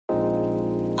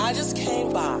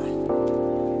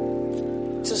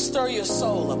your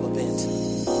soul up a bit.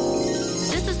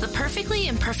 This is the Perfectly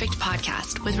Imperfect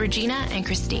podcast with Regina and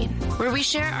Christine, where we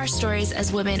share our stories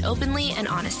as women openly and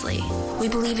honestly. We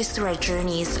believe it's through our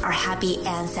journeys, our happy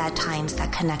and sad times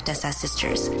that connect us as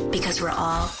sisters, because we're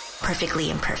all perfectly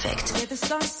imperfect.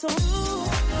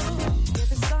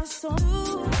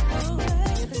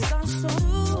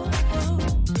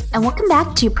 And welcome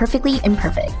back to Perfectly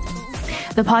Imperfect,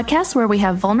 the podcast where we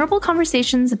have vulnerable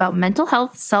conversations about mental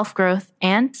health, self-growth,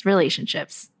 and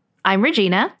relationships. I'm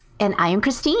Regina. And I am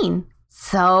Christine.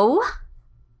 So,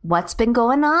 what's been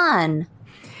going on?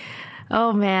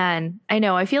 Oh man, I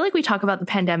know. I feel like we talk about the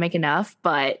pandemic enough,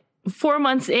 but 4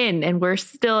 months in and we're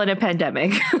still in a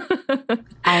pandemic.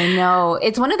 I know.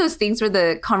 It's one of those things where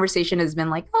the conversation has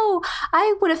been like, oh,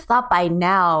 I would have thought by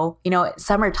now,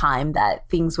 summertime that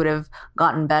things would have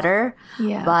gotten better.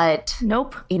 Yeah. But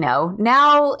nope.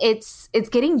 Now it's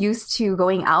getting used to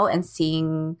going out and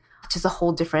seeing just a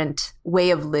whole different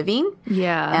way of living.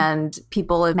 Yeah. And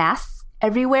people in masks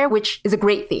everywhere, which is a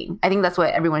great thing. I think that's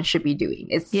what everyone should be doing.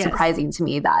 It's surprising to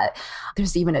me that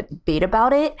there's even a debate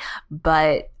about it.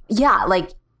 But yeah,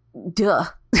 duh.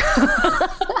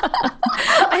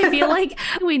 I feel like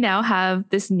we now have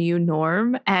this new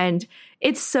norm, and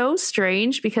it's so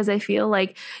strange because I feel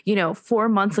like, 4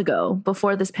 months ago,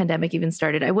 before this pandemic even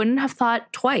started, I wouldn't have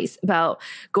thought twice about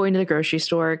going to the grocery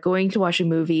store, going to watch a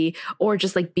movie, or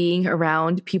just being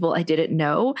around people I didn't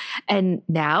know. And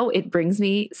now it brings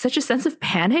me such a sense of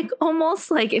panic almost.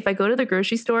 Like if I go to the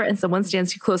grocery store and someone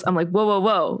stands too close, I'm like, whoa, whoa,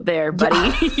 whoa there,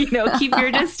 buddy, keep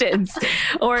your distance.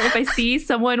 Or if I see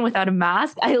someone without a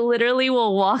mask, I literally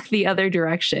will walk the other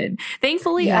direction.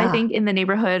 Thankfully, I think in the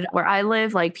neighborhood where I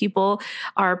live, people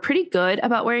are pretty good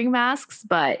about wearing masks.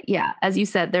 But yeah, as you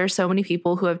said, there are so many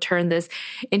people who have turned this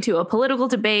into a political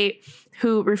debate,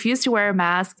 who refuse to wear a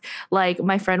mask. Like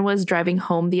my friend was driving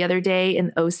home the other day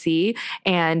in OC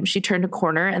and she turned a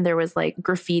corner and there was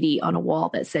graffiti on a wall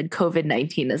that said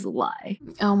COVID-19 is a lie.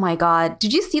 Oh my God.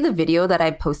 Did you see the video that I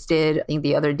posted, I think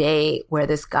the other day, where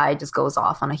this guy just goes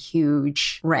off on a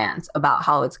huge rant about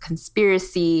how it's a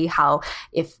conspiracy, how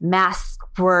if masks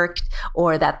worked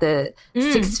or that the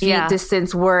 6 feet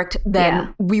distance worked,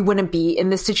 then we wouldn't be in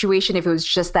this situation if it was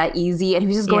just that easy. And he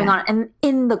was just going on. And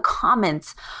in the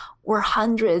comments were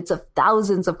hundreds of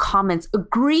thousands of comments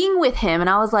agreeing with him. And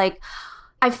I was like,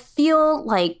 I feel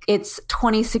like it's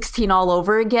 2016 all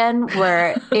over again,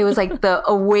 where it was the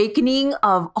awakening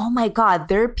of, oh my God,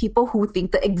 there are people who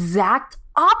think the exact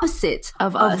opposite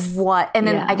of us. What. And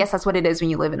then I guess that's what it is when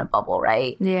you live in a bubble,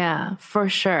 right? Yeah, for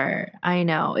sure. I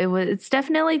know. It's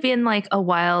definitely been a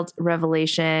wild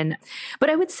revelation.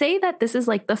 But I would say that this is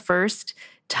the first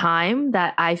time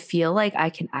that I feel like I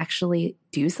can actually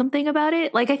do something about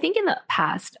it. I think in the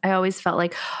past, I always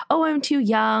felt oh, I'm too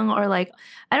young, or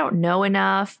I don't know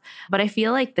enough. But I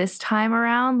feel like this time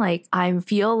around, I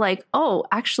feel oh,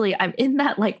 actually, I'm in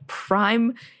that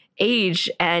prime age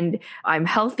and I'm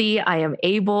healthy. I am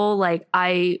able,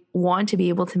 I want to be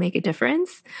able to make a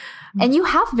difference. And you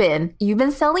have been. You've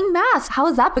been selling masks. How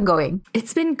has that been going?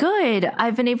 It's been good.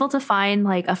 I've been able to find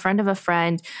a friend of a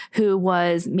friend who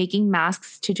was making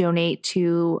masks to donate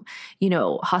to,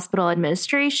 hospital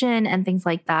administration and things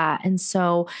like that. And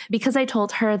so because I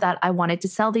told her that I wanted to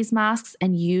sell these masks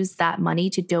and use that money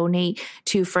to donate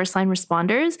to first line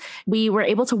responders, we were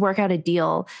able to work out a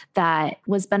deal that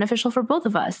was beneficial for both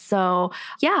of us. So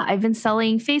yeah, I've been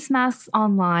selling face masks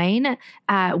online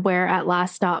at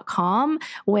wearatLast.com,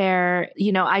 where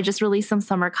I just released some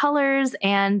summer colors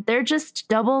and they're just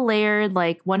double layered,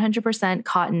 100%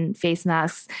 cotton face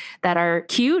masks that are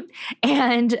cute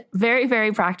and very,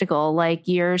 very practical.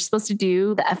 You're supposed to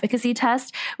do the efficacy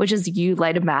test, which is you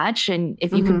light a match. And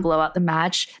if you can blow out the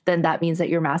match, then that means that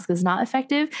your mask is not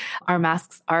effective. Our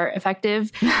masks are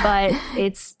effective, but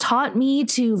it's taught me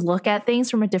to look at things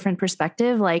from a different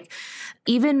perspective.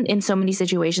 Even in so many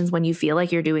situations when you feel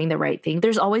like you're doing the right thing,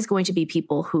 there's always going to be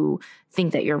people who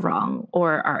think that you're wrong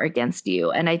or are against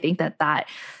you. And I think that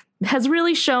has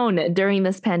really shown during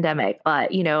this pandemic.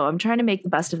 But, I'm trying to make the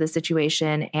best of the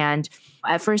situation. And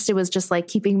at first it was just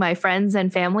keeping my friends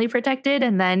and family protected.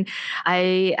 And then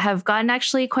I have gotten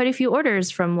actually quite a few orders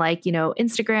from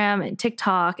Instagram and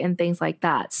TikTok and things like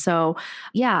that. So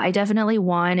yeah, I definitely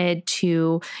wanted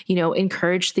to,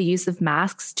 encourage the use of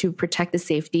masks to protect the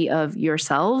safety of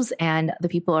yourselves and the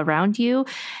people around you.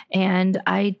 And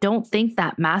I don't think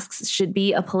that masks should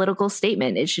be a political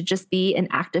statement. It should just be an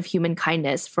act of human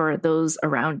kindness for those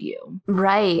around you.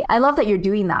 Right. I love that you're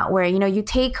doing that, where, you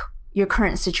take your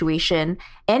current situation,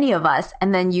 any of us,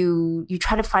 and then you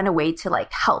try to find a way to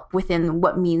like help within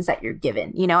what means that you're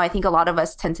given. You know, I think a lot of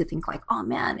us tend to think like, oh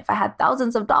man, if I had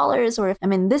thousands of dollars, or if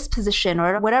I'm in this position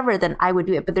or whatever, then I would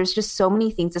do it. But there's just so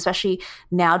many things, especially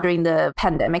now during the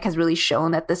pandemic, has really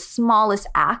shown that the smallest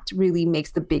act really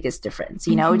makes the biggest difference.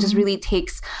 You know, it just really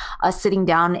takes us sitting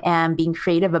down and being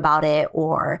creative about it,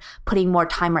 or putting more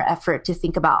time or effort to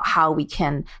think about how we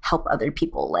can help other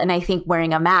people. And I think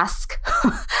wearing a mask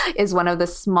is one of the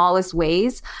smallest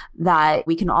ways that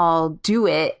we can all do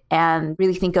it, and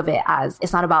really think of it as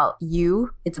it's not about you,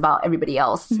 it's about everybody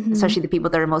else, especially the people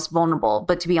that are most vulnerable.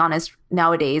 But to be honest,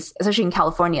 nowadays, especially in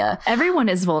California, everyone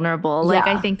is vulnerable. Like,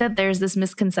 I think that there's this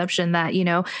misconception that, you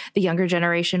know, the younger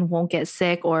generation won't get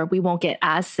sick, or we won't get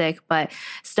as sick. But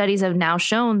studies have now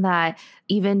shown that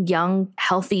even young,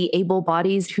 healthy, able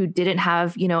bodies who didn't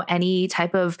have, you know, any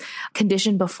type of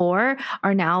condition before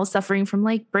are now suffering from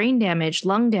like brain damage,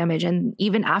 lung damage. And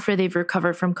even after they've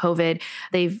recovered from COVID,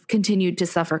 they've continued to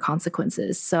suffer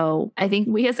consequences. So I think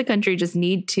we as a country just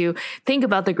need to think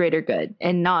about the greater good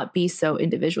and not be so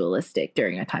individualistic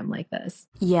during a time like this.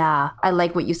 Yeah. I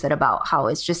like what you said about how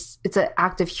it's an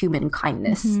act of human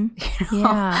kindness. You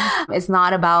know? Yeah. It's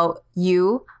not about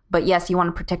you. But yes, you want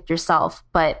to protect yourself,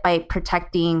 but by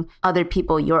protecting other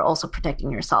people, you're also protecting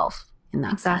yourself in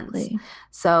that sense.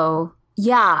 So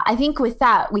yeah, I think with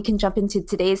that, we can jump into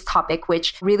today's topic,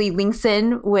 which really links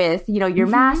in with, you know, your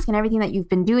mask and everything that you've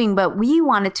been doing. But we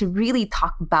wanted to really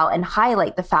talk about and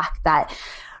highlight the fact that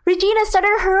Regina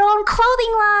started her own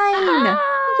clothing line.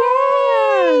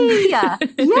 Yay!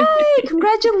 Yay!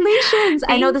 Congratulations.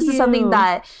 I know this is something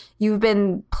that you've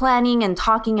been planning and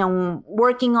talking and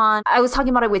working on. I was talking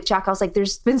about it with Jack. I was like,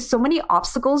 there's been so many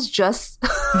obstacles just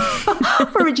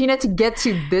for Regina to get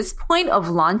to this point of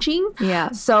launching.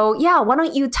 Yeah. So yeah, why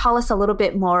don't you tell us a little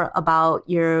bit more about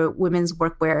your women's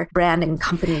workwear brand and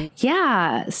company?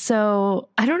 Yeah. So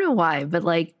I don't know why, but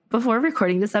like, before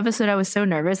recording this episode, I was so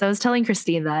nervous. I was telling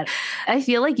Christine that I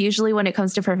feel like usually when it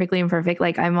comes to Perfectly Imperfect,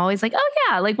 like I'm always like, oh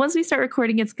yeah, like once we start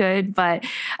recording, it's good. But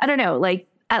I don't know, like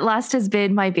At Last has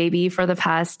been my baby for the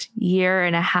past year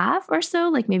and a half or so,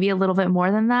 like maybe a little bit more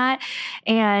than that.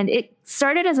 And it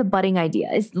started as a budding idea.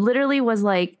 It literally was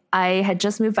like, I had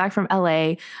just moved back from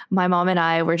LA. My mom and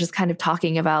I were just kind of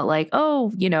talking about like,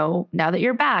 oh, you know, now that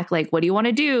you're back, like, what do you want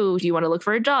to do? Do you want to look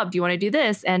for a job? Do you want to do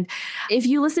this? And if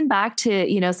you listen back to,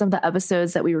 you know, some of the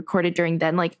episodes that we recorded during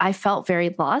then, like I felt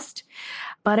very lost.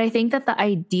 But I think that the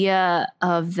idea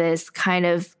of this kind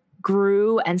of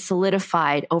grew and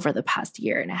solidified over the past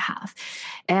year and a half.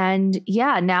 And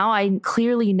yeah, now I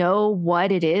clearly know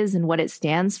what it is and what it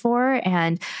stands for.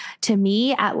 And to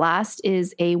me, At Last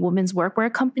is a women's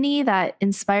workwear company that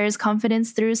inspires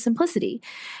confidence through simplicity.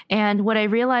 And what I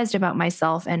realized about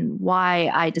myself and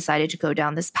why I decided to go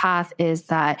down this path is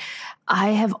that I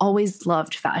have always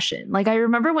loved fashion. Like I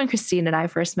remember when Christine and I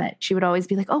first met, she would always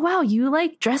be like, oh, wow, you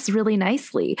like dress really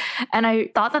nicely. And I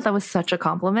thought that that was such a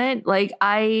compliment. Like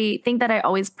I think that I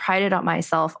always prided on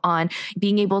myself on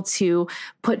being able to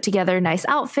put together nice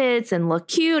outfits and look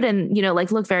cute and, you know, like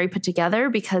look very put together,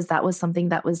 because that was something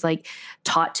that was like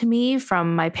taught to me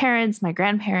from my parents, my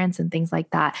grandparents, and things like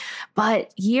that.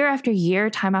 But year after year,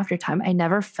 time after time, I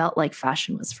never felt like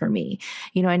fashion was for me.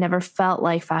 You know, I never felt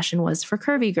like fashion was for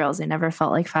curvy girls. I never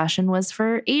felt like fashion was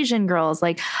for Asian girls.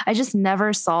 Like I just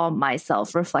never saw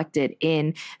myself reflected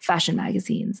in fashion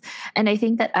magazines. And I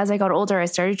think that as I got older, I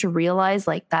started to realize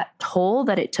like that toll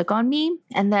that it took on me.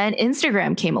 And then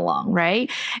Instagram came along, right?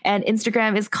 And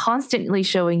Instagram is constantly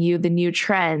showing you the new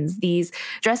trends, these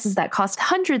dresses that cost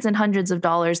hundreds and hundreds of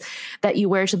dollars that you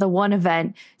wear to the one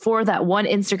event for that one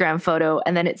Instagram photo.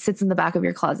 And then it sits in the back of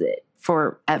your closet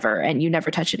forever and you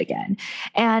never touch it again.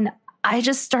 And I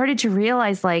just started to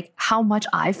realize like how much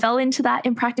I fell into that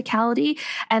impracticality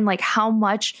and like how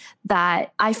much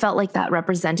that I felt like that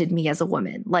represented me as a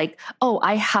woman. Like, oh,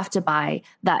 I have to buy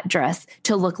that dress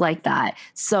to look like that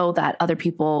so that other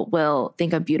people will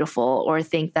think I'm beautiful or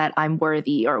think that I'm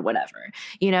worthy or whatever,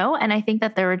 you know? And I think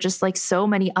that there are just like so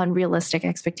many unrealistic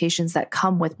expectations that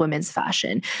come with women's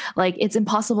fashion. Like it's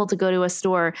impossible to go to a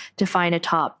store to find a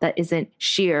top that isn't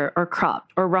sheer or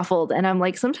cropped or ruffled. And I'm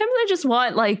like, sometimes I just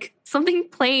want like something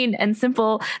plain and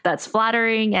simple that's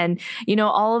flattering and, you know,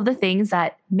 all of the things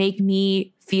that make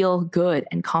me feel good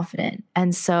and confident.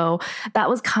 And so that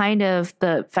was kind of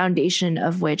the foundation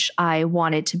of which I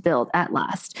wanted to build At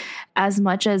Last. As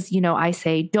much as, I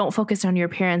say, don't focus on your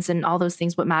appearance and all those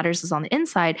things, what matters is on the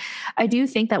inside. I do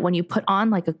think that when you put on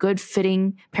like a good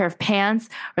fitting pair of pants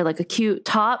or like a cute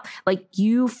top, like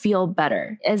you feel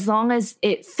better as long as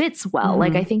it fits well.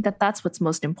 Like, I think that that's what's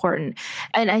most important.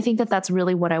 And I think that that's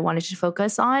really what I wanted to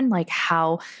focus on, like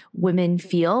how women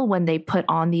feel when they put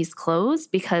on these clothes,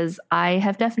 because I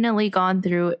have definitely gone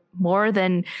through more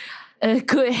than a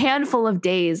good handful of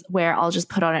days where I'll just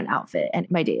put on an outfit and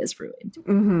my day is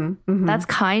ruined. That's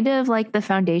kind of like the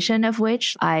foundation of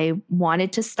which I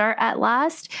wanted to start At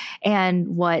Last and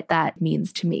what that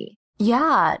means to me.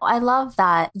 Yeah, I love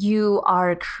that you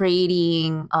are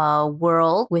creating a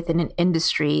world within an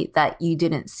industry that you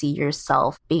didn't see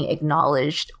yourself being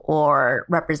acknowledged or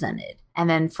represented. And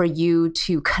then for you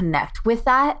to connect with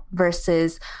that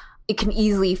versus it can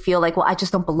easily feel like, well, I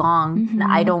just don't belong.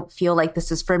 I don't feel like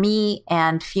this is for me,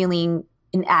 and feeling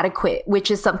inadequate, which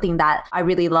is something that I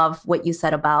really love what you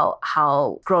said about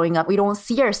how growing up, we don't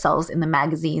see ourselves in the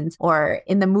magazines or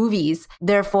in the movies.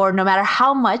 Therefore, no matter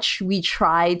how much we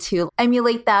try to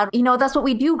emulate that, that's what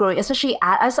we do growing, especially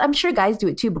as I'm sure guys do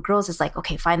it too, but girls is like,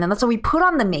 okay, fine. Then that's why we put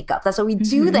on the makeup. That's why we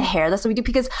do the hair. That's what we do,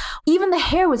 because even the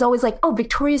hair was always like, oh,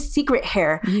 Victoria's Secret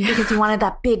hair, because you wanted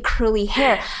that big curly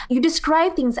hair. You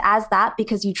describe things as that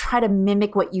because you try to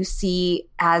mimic what you see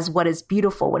as what is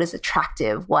beautiful, what is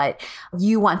attractive, what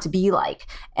you want to be like.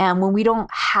 And when we don't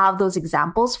have those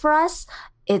examples for us,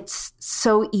 it's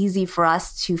so easy for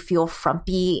us to feel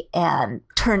frumpy and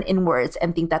turn inwards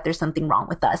and think that there's something wrong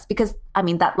with us, because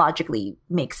that logically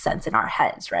makes sense in our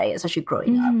heads, right? Especially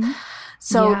growing up.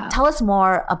 So tell us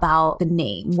more about the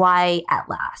name. Why At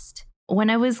Last? When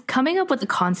I was coming up with the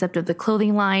concept of the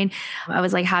clothing line, I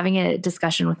was like having a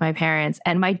discussion with my parents,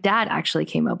 and my dad actually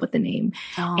came up with the name.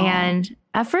 And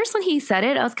at first when he said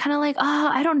it, I was kind of like,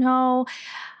 I don't know.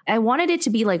 I wanted it to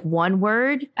be like one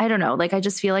word. I don't know. Like, I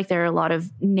just feel like there are a lot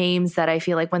of names that I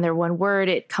feel like when they're one word,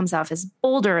 it comes off as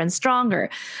bolder and stronger.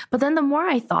 But then the more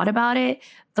I thought about it,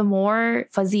 the more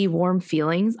fuzzy, warm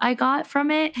feelings I got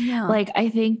from it. Yeah. Like, I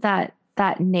think that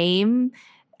name,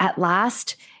 At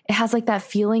Last, it has like that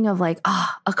feeling of like,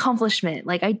 accomplishment.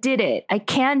 Like, I did it. I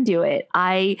can do it.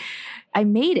 I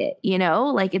made it,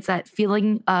 like it's that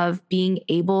feeling of being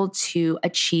able to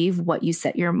achieve what you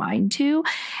set your mind to.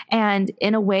 And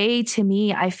in a way, to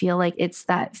me, I feel like it's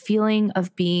that feeling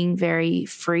of being very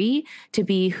free to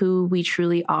be who we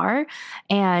truly are.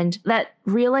 And that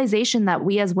realization that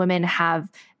we as women have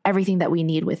everything that we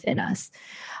need within us.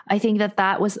 I think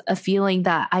that was a feeling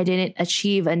that I didn't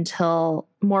achieve until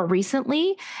more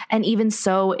recently. And even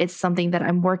so, it's something that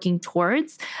I'm working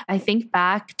towards. I think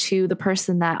back to the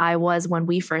person that I was when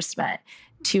we first met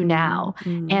to now.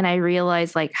 And I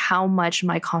realized like how much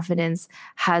my confidence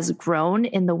has grown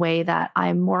in the way that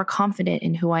I'm more confident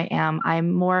in who I am.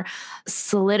 I'm more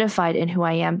solidified in who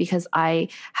I am because I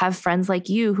have friends like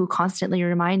you who constantly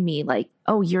remind me like,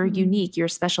 oh, you're unique, you're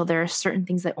special. There are certain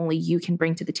things that only you can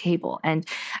bring to the table. And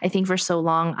I think for so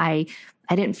long, I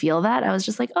didn't feel that. I was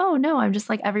just like, oh no, I'm just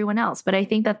like everyone else. But I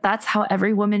think that that's how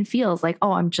every woman feels, like,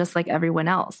 oh, I'm just like everyone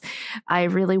else. I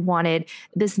really wanted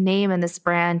this name and this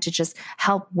brand to just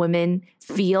help women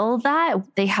feel that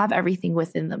they have everything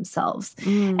within themselves.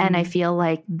 And I feel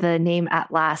like the name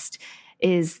At Last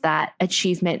is that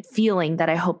achievement feeling that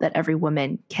I hope that every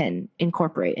woman can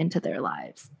incorporate into their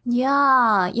lives.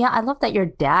 Yeah. I love that your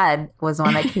dad was the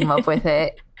one that came up with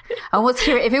it. I almost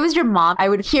hear it. If it was your mom, I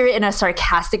would hear it in a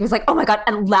sarcastic, it was like, oh my God,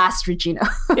 at last, Regina.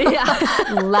 Yeah.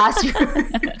 Last,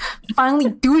 you're finally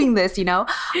doing this,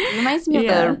 It reminds me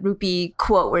of the Rupi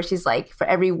quote where she's like, for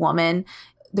every woman,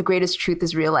 the greatest truth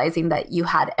is realizing that you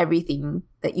had everything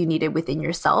that you needed within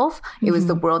yourself. It was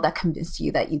the world that convinced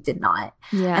you that you did not.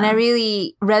 Yeah. And I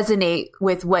really resonate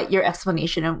with what your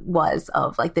explanation was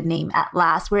of like the name At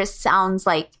Last, where it sounds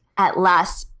like at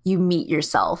last you meet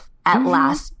yourself. At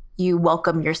last you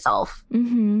welcome yourself.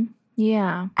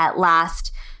 Yeah. At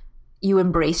last, you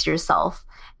embrace yourself.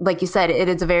 Like you said, it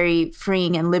is a very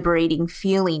freeing and liberating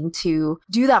feeling to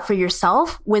do that for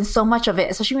yourself when so much of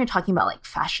it, especially when you're talking about like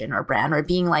fashion or brand or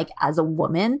being like as a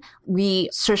woman, we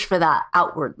search for that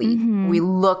outwardly. We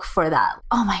look for that.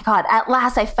 Oh my God, at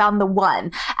last I found the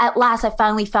one. At last I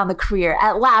finally found the career.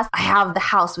 At last I have the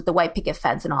house with the white picket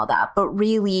fence and all that. But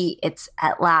really it's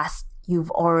at last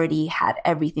you've already had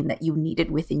everything that you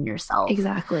needed within yourself.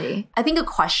 Exactly. I think a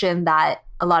question that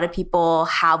a lot of people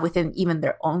have within even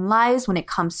their own lives when it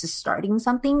comes to starting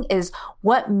something is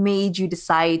what made you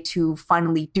decide to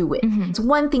finally do it? It's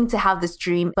one thing to have this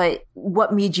dream, but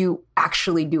what made you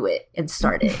actually do it and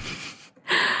start it?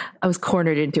 I was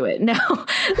cornered into it. No,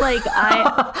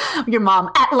 your mom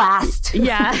at last.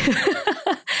 Yeah.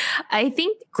 I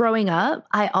think growing up,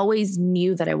 I always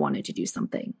knew that I wanted to do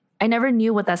something. I never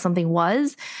knew what that something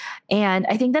was. And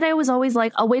I think that I was always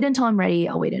like, I'll wait until I'm ready.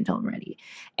 I'll wait until I'm ready.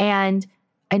 And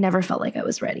I never felt like I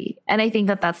was ready. And I think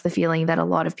that that's the feeling that a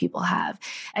lot of people have.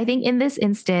 I think in this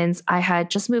instance, I had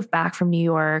just moved back from New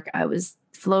York. I was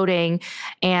floating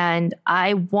and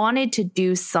I wanted to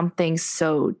do something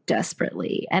so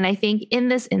desperately. And I think in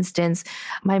this instance,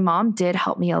 my mom did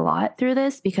help me a lot through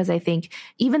this, because I think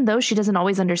even though she doesn't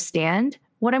always understand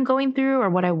what I'm going through or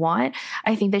what I want,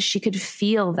 I think that she could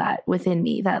feel that within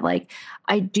me, that like,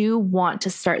 I do want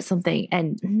to start something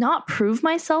and not prove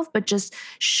myself, but just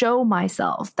show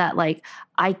myself that like,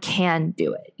 I can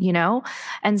do it, you know?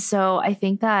 And so I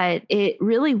think that it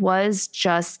really was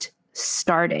just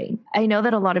starting. I know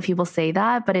that a lot of people say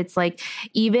that, but it's like,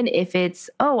 even if it's,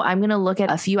 oh, I'm going to look at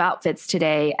a few outfits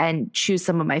today and choose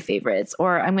some of my favorites,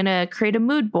 or I'm going to create a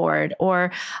mood board,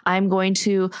 or I'm going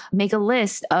to make a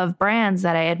list of brands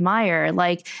that I admire.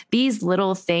 Like these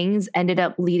little things ended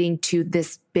up leading to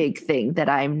this big thing that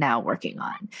I'm now working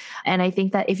on. And I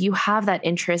think that if you have that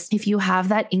interest, if you have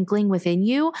that inkling within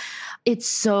you, it's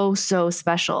so, so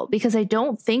special, because I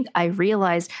don't think I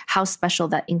realized how special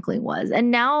that inkling was.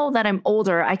 And now that I'm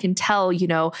older, I can tell, you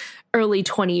know, early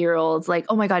 20-year-olds like,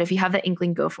 oh my God, if you have that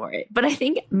inkling, go for it. But I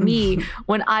think me,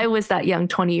 when I was that young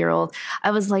 20-year-old,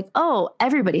 I was like, oh,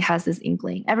 everybody has this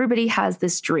inkling. Everybody has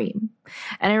this dream.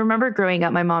 And I remember growing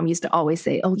up, my mom used to always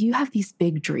say, oh, you have these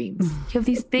big dreams. You have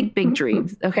these big, big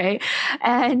dreams. Okay.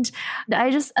 And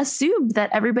I just assumed that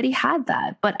everybody had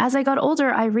that. But as I got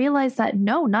older, I realized that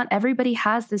no, not everybody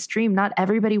has this dream. Not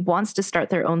everybody wants to start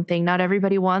their own thing. Not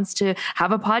everybody wants to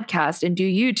have a podcast and do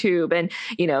YouTube and,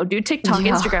 you know, do TikTok,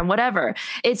 Instagram, whatever.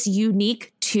 It's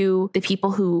unique to the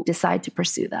people who decide to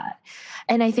pursue that.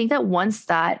 And I think that once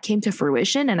that came to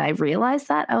fruition and I realized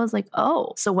that, I was like,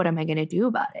 oh, so what am I going to do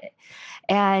about it?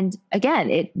 And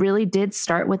again, it really did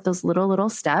start with those little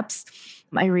steps.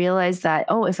 I realized that,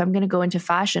 oh, if I'm going to go into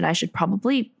fashion, I should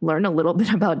probably learn a little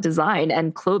bit about design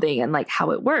and clothing and like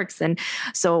how it works. And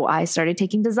so I started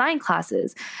taking design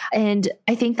classes. And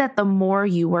I think that the more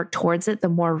you work towards it, the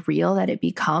more real that it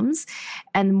becomes.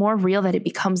 And the more real that it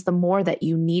becomes, the more that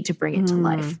you need to bring it to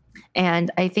life.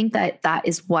 And I think that that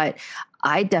is what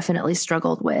I definitely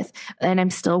struggled with and I'm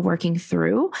still working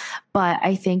through. But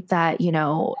I think that, you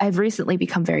know, I've recently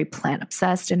become very plant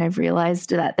obsessed, and I've realized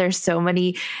that there's so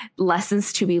many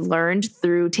lessons to be learned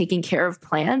through taking care of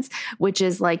plants, which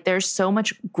is like there's so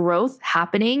much growth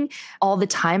happening all the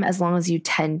time as long as you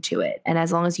tend to it and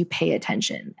as long as you pay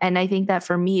attention. And I think that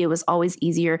for me, it was always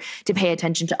easier to pay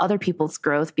attention to other people's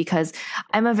growth because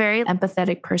I'm a very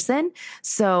empathetic person.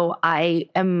 So I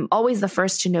am always the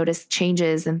first to notice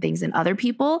changes and things in other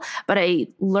people, but I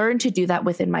learned to do that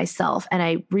within myself. And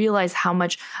I realized how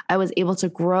much I was able to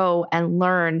grow and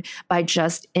learn by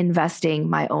just investing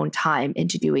my own time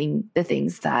into doing the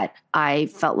things that I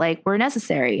felt like were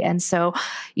necessary. And so,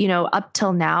 you know, up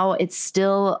till now, it's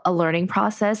still a learning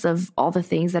process of all the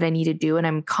things that I need to do. And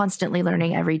I'm constantly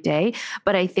learning every day.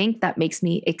 But I think that makes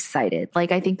me excited.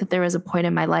 Like, I think that there was a point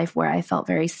in my life where I felt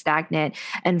very stagnant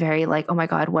and very like, oh my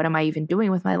God, what am I even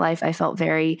doing with my life? I felt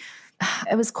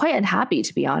I was quite unhappy,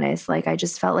 to be honest. Like, I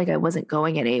just felt like I wasn't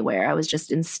going anywhere. I was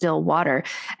just in still water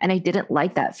and I didn't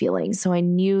like that feeling. So I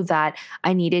knew that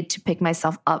I needed to pick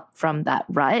myself up from that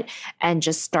rut and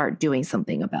just start doing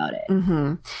something about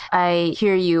it. I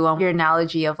hear you on your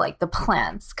analogy of like the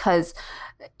plants, because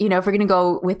you know, if we're going to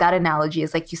go with that analogy,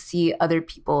 it's like you see other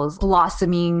people's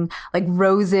blossoming like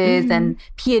roses and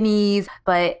peonies.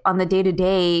 But on the day to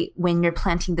day, when you're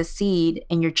planting the seed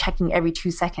and you're checking every 2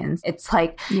 seconds, it's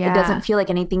like, it doesn't feel like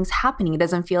anything's happening. It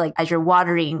doesn't feel like as you're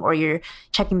watering or you're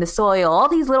checking the soil, all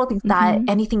these little things that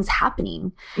anything's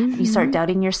happening. You start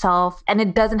doubting yourself, and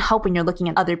it doesn't help when you're looking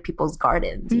at other people's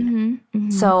gardens. You know?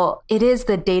 So it is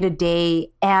the day to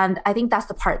day. And I think that's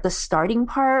the starting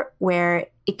part where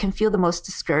it can feel the most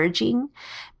discouraging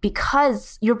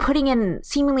because you're putting in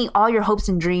seemingly all your hopes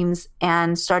and dreams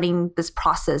and starting this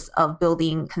process of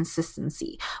building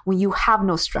consistency when you have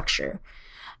no structure.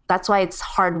 That's why it's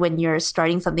hard when you're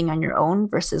starting something on your own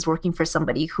versus working for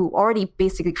somebody who already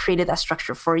basically created that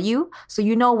structure for you. So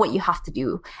you know what you have to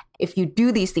do. If you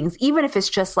do these things, even if it's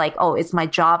just like, oh, it's my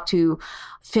job to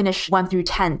finish 1 through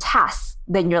 10 tasks,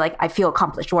 then you're like, I feel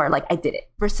accomplished, or like, I did it.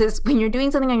 Versus when you're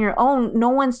doing something on your own, no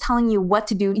one's telling you what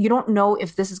to do. You don't know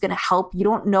if this is going to help. You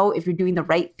don't know if you're doing the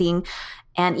right thing.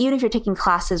 And even if you're taking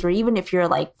classes, or even if you're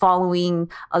like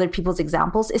following other people's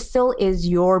examples, it still is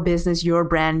your business, your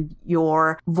brand,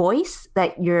 your voice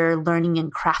that you're learning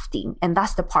and crafting. And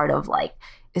that's the part of like,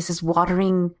 is this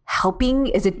watering helping?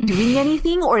 Is it doing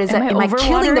anything? Or am I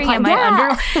killing the plant?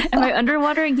 Am I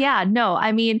underwatering? Yeah, no.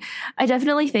 I mean, I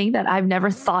definitely think that I've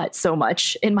never thought so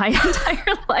much in my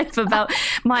entire life about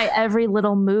my every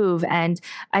little move. And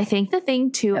I think the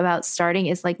thing too about starting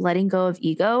is like letting go of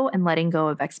ego and letting go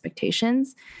of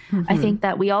expectations. Mm-hmm. I think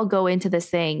that we all go into this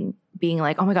thing being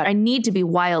like, oh my God, I need to be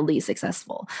wildly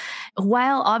successful.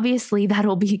 While obviously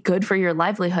that'll be good for your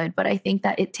livelihood, but I think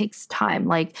that it takes time.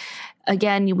 Like,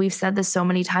 again, we've said this so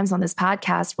many times on this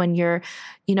podcast, when you're,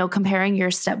 comparing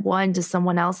your step 1 to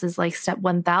someone else's like step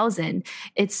 1,000,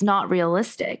 it's not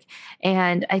realistic.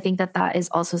 And I think that that is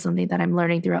also something that I'm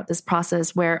learning throughout this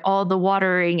process, where all the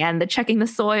watering and the checking the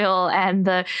soil and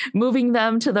the moving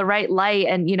them to the right light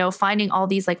and, finding all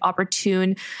these like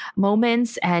opportune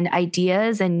moments and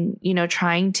ideas and,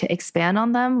 trying to expand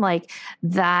on them, like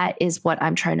that is what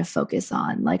I'm trying to focus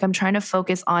on. Like I'm trying to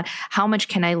focus on how much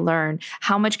can I learn?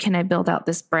 How much can I build out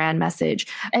this brand message?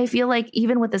 I feel like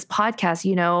even with this podcast,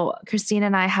 Christine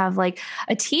and I have like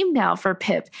a team now for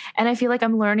PIP. And I feel like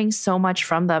I'm learning so much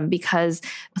from them, because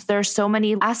there's so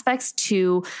many aspects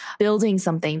to building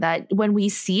something that when we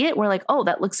see it, we're like, oh,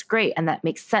 that looks great. And that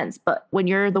makes sense. But when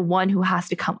you're the one who has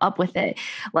to come up with it,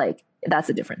 like, that's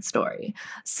a different story.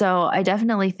 So I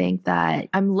definitely think that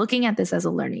I'm looking at this as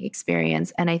a learning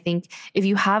experience. And I think if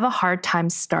you have a hard time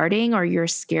starting, or you're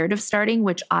scared of starting,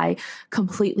 which I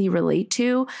completely relate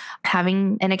to,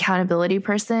 having an accountability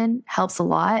person helps a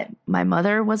lot. My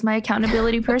mother was my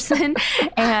accountability person.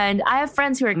 And I have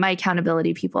friends who are my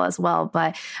accountability people as well.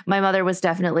 But my mother was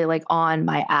definitely like on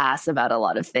my ass about a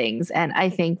lot of things. And I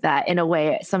think that in a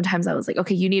way, sometimes I was like,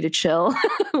 okay, you need to chill.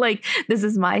 Like, this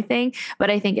is my thing. But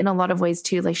I think in a lot of ways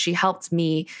too, like she helped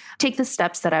me take the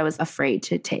steps that I was afraid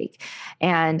to take.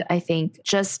 And I think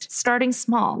just starting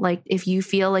small, like if you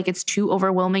feel like it's too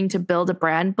overwhelming to build a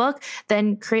brand book,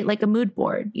 then create like a mood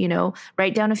board,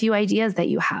 write down a few ideas that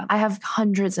you have. I have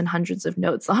hundreds and hundreds of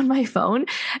notes on my phone.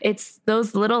 It's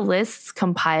those little lists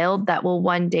compiled that will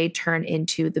one day turn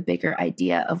into the bigger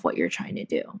idea of what you're trying to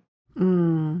do.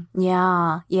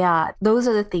 Yeah. Those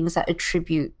are the things that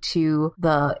attribute to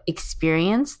the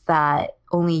experience that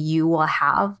only you will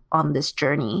have on this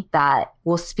journey, that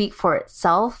will speak for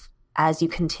itself as you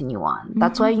continue on. Mm-hmm.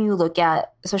 That's why you look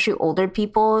at, especially older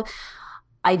people,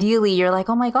 ideally you're like,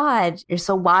 oh my God, you're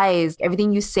so wise.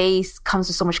 Everything you say comes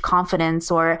with so much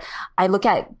confidence. Or I look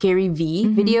at Gary Vee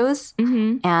videos,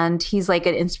 and he's like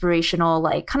an inspirational,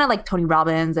 like kind of like Tony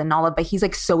Robbins and all of, but he's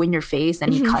like so in your face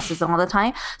and he cusses all the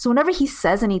time. So whenever he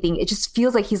says anything, it just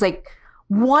feels like he's like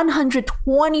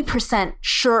 120%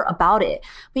 sure about it.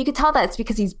 But you can tell that it's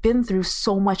because he's been through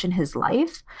so much in his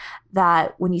life,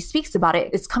 that when he speaks about it,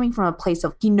 it's coming from a place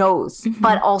of he knows,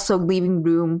 but also leaving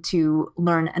room to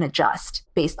learn and adjust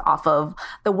based off of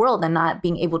the world, and not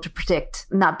being able to predict,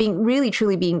 not being really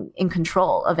truly being in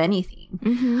control of anything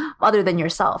other than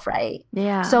yourself, right?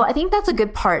 Yeah. So I think that's a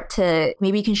good part to,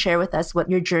 maybe you can share with us what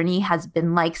your journey has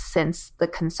been like since the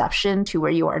conception to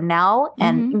where you are now,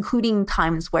 and including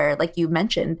times where, like you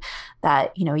mentioned,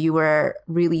 that, you were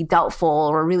really doubtful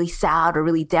or really sad or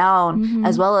really down,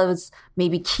 as well as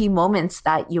maybe key moments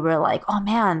that you were like, oh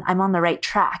man, I'm on the right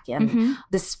track. And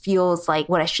this feels like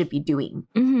what I should be doing.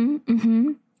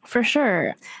 For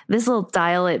sure. This will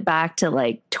dial it back to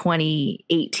like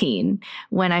 2018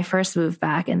 when I first moved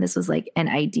back, and this was like an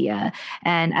idea.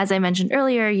 And as I mentioned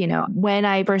earlier, when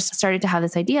I first started to have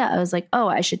this idea, I was like, oh,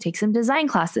 I should take some design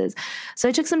classes. So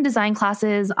I took some design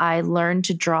classes. I learned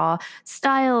to draw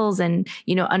styles and,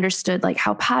 understood like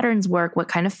how patterns work, what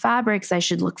kind of fabrics I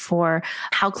should look for,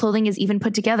 how clothing is even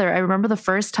put together. I remember the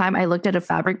first time I looked at a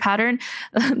fabric pattern,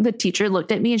 the teacher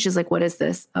looked at me and she's like, what is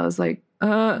this? I was like,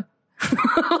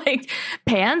 like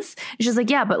pants? She's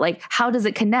like, yeah, but like, how does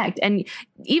it connect? And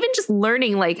even just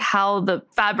learning like how the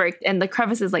fabric and the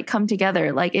crevices like come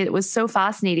together, like it was so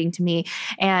fascinating to me.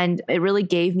 And it really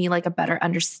gave me like a better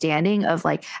understanding of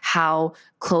like how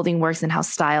clothing works and how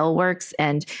style works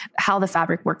and how the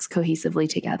fabric works cohesively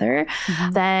together.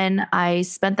 Then I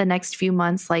spent the next few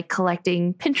months like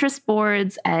collecting Pinterest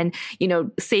boards and,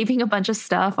 saving a bunch of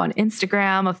stuff on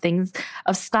Instagram of things,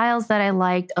 of styles that I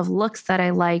liked, of looks that I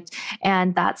liked.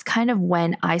 And that's kind of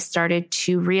when I started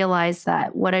to realize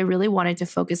that what I really wanted to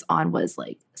focus on was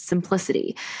like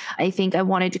simplicity. I think I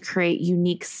wanted to create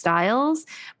unique styles,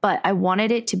 but I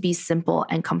wanted it to be simple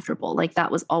and comfortable. Like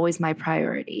that was always my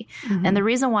priority. And the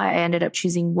reason why I ended up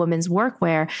choosing women's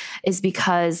workwear is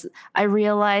because I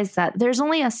realized that there's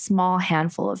only a small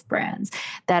handful of brands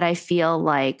that I feel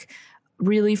like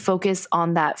really focus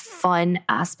on that fun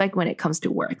aspect when it comes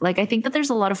to work. Like, I think that there's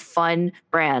a lot of fun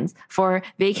brands for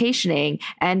vacationing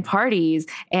and parties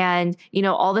and, you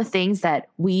know, all the things that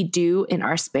we do in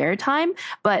our spare time.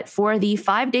 But for the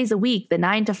 5 days a week, the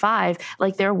 9 to 5,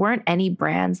 like there weren't any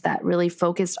brands that really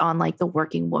focused on like the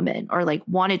working woman or like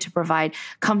wanted to provide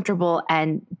comfortable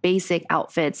and basic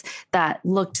outfits that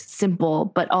looked simple,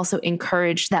 but also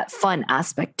encouraged that fun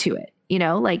aspect to it. You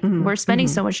know, like we're spending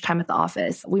so much time at the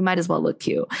office. We might as well look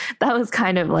cute. That was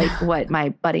kind of like what my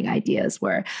budding ideas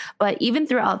were. But even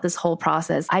throughout this whole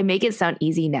process, I make it sound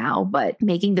easy now, but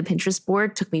making the Pinterest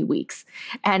board took me weeks.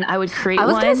 And I would create one.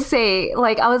 I was going to say,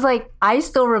 like, I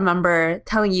still remember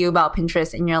telling you about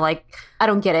Pinterest and you're like, I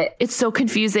don't get it. It's so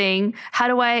confusing. How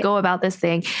do I go about this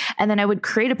thing? And then I would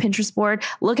create a Pinterest board,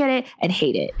 look at it and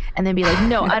hate it. And then be like,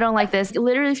 no, I don't like this.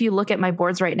 Literally, if you look at my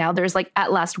boards right now, there's like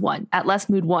at last 1, at last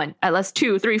mood 1, at last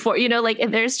 2, 3, 4, you know, like,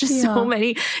 and there's just so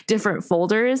many different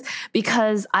folders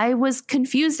because I was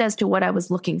confused as to what I was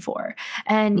looking for.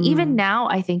 And even now,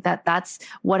 I think that that's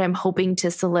what I'm hoping to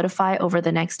solidify over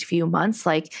the next few months,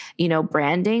 like, you know,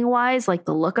 branding wise, like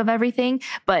the look of everything.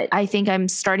 But I think I'm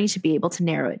starting to be able to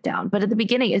narrow it down. But at the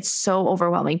beginning, it's so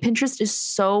overwhelming. Pinterest is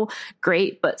so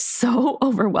great, but so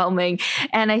overwhelming.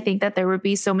 And I think that there would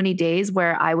be so many days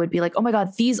where I would be like, oh my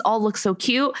God, these all look so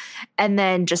cute. And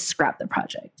then just scrap the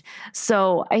project.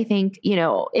 So I think, you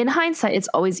know, in hindsight, it's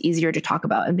always easier to talk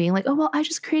about and being like, oh, well, I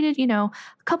just created, you know,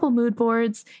 a couple mood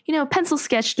boards, you know, pencil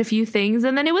sketched a few things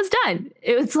and then it was done.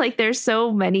 It was like, there's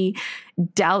so many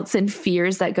doubts and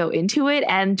fears that go into it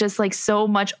and just like so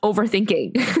much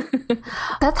overthinking.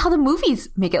 That's how the movies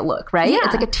make it look, right? Yeah.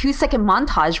 It's like a 2-second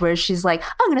montage where she's like,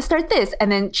 I'm going to start this.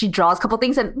 And then she draws a couple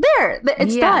things and there,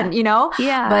 it's done, you know?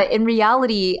 Yeah. But in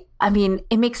reality, I mean,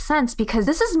 it makes sense because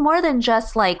this is more than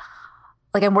just like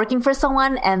I'm working for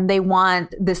someone and they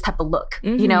want this type of look,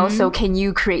 you know? So can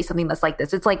you create something that's like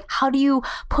this? It's like, how do you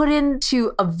put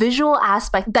into a visual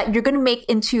aspect that you're going to make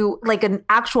into like an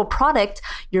actual product,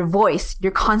 your voice,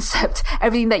 your concept,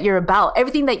 everything that you're about,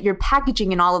 everything that you're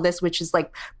packaging in all of this, which is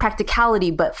like practicality,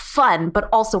 but fun, but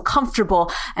also comfortable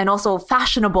and also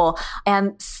fashionable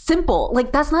and simple.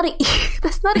 Like that's not an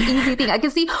easy thing. I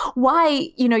can see why,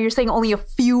 you know, you're saying only a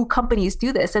few companies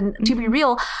do this. And to be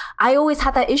real, I always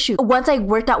had that issue. Once I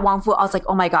worked at Wangfu, I was like,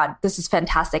 oh my God, this is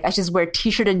fantastic. I just wear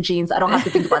t-shirt and jeans. I don't have to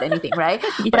think about anything, right?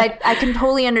 But I can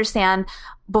totally understand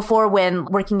before when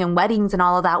working in weddings and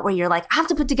all of that, where you're like, I have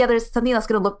to put together something that's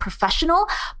going to look professional,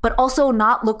 but also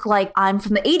not look like I'm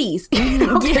from the 80s. You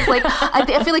know? Because like,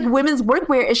 I feel like women's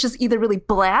workwear is just either really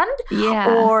bland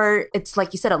or it's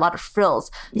like you said, a lot of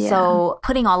frills. So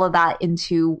putting all of that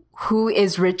into who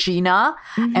is Regina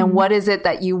and what is it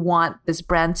that you want this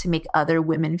brand to make other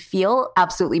women feel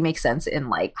absolutely makes sense in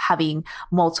like having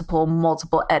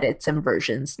multiple edits and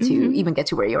versions to even get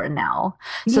to where you are now.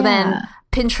 So then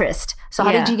Pinterest. So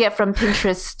how did you get from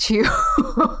Pinterest to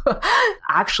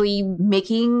actually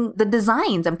making the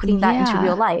designs and putting that into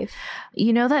real life?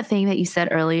 You know, that thing that you said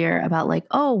earlier about like,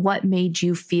 oh, what made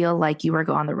you feel like you were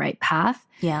on the right path?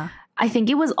 Yeah. I think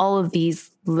it was all of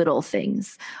these little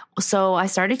things. So I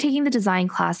started taking the design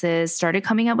classes, started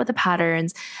coming up with the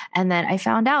patterns. And then I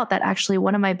found out that actually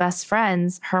one of my best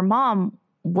friends, her mom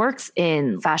works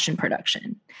in fashion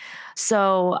production.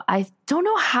 So I don't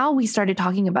know how we started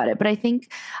talking about it, but I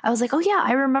think I was like, oh yeah,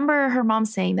 I remember her mom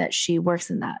saying that she works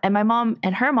in that. And my mom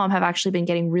and her mom have actually been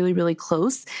getting really, really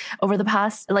close over the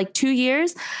past like 2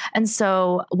 years. And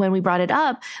so when we brought it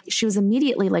up, she was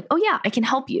immediately like, oh yeah, I can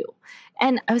help you.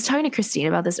 And I was talking to Christine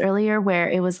about this earlier, where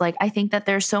it was like, I think that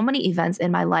there are so many events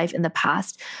in my life in the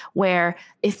past where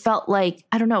it felt like,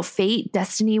 I don't know, fate,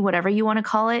 destiny, whatever you want to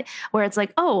call it, where it's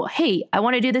like, oh, hey, I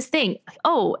want to do this thing.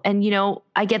 Oh, and you know,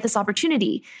 I get this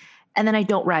opportunity. And then I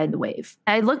don't ride the wave.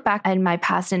 I look back in my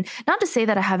past, and not to say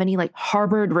that I have any like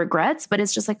harbored regrets, but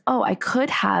it's just like, oh, I could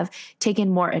have taken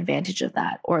more advantage of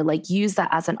that or like use that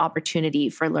as an opportunity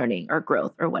for learning or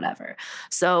growth or whatever.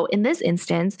 So in this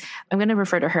instance, I'm going to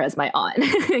refer to her as my aunt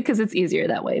because it's easier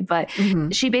that way. But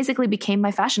she basically became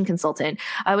my fashion consultant.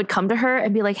 I would come to her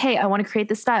and be like, hey, I want to create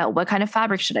this style. What kind of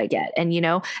fabric should I get? And, you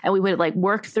know, and we would like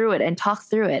work through it and talk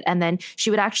through it. And then she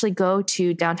would actually go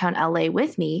to downtown LA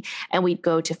with me and we'd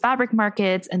go to fabric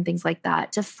markets and things like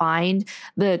that to find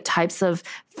the types of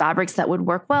fabrics that would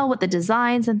work well with the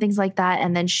designs and things like that.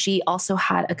 And then she also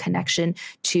had a connection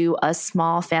to a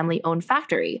small family-owned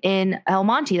factory in El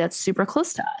Monte that's super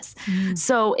close to us.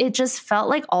 So it just felt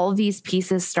like all these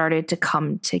pieces started to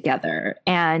come together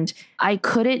and I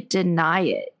couldn't deny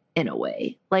it in a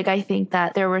way. Like, I think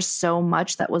that there was so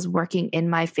much that was working in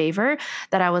my favor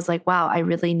that I was like, wow, I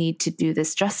really need to do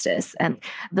this justice. And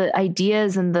the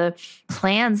ideas and the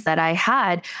plans that I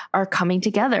had are coming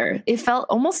together. It felt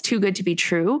almost too good to be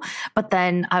true. But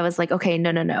then I was like, okay,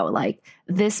 no. Like,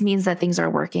 this means that things are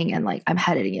working and like I'm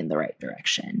heading in the right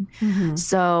direction.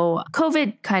 So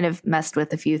COVID kind of messed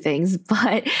with a few things,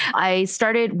 but I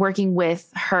started working with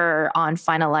her on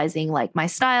finalizing like my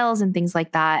styles and things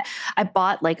like that. I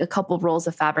bought like a couple rolls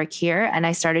of fabric here and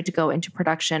I started to go into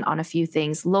production on a few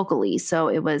things locally. So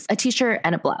it was a t-shirt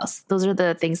and a blouse. Those are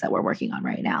the things that we're working on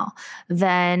right now.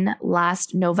 Then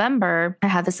last November, I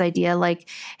had this idea like,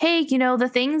 hey, the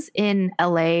things in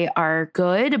LA are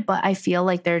good, but I feel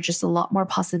like there are just a lot more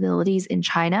possibilities in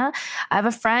China. I have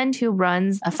a friend who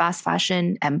runs a fast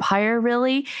fashion empire,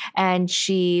 really. And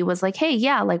she was like, hey,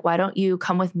 yeah, like, why don't you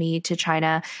come with me to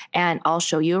China and I'll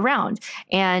show you around?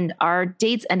 And our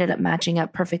dates ended up matching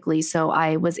up perfectly. So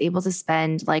I was able to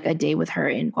spend like a day with her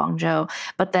in Guangzhou.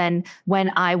 But then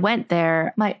when I went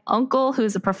there, my uncle,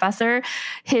 who's a professor,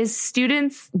 his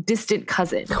student's distant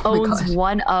cousin owns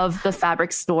one of the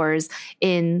fabric stores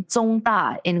in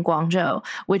Zongda in Guangzhou,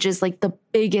 which is like the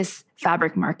biggest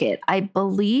fabric market. I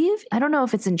believe, I don't know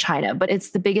if it's in China, but it's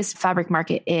the biggest fabric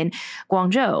market in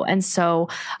Guangzhou. And so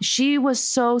she was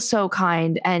so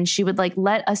kind. And she would like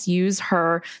let us use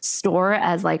her store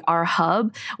as like our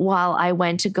hub while I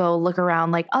went to go look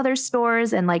around like other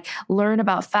stores and like learn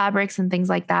about fabrics and things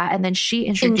like that. And then she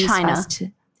introduced us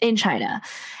to in China.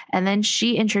 And then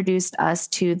she introduced us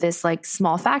to this like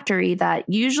small factory that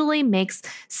usually makes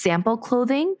sample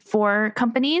clothing for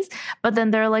companies. But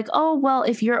then they're like, oh, well,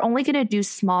 if you're only going to do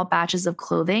small batches of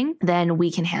clothing, then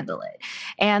we can handle it.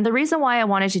 And the reason why I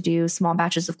wanted to do small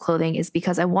batches of clothing is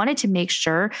because I wanted to make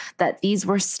sure that these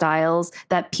were styles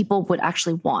that people would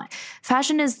actually want.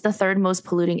 Fashion is the third most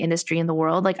polluting industry in the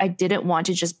world. Like, I didn't want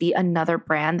to just be another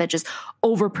brand that just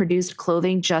overproduced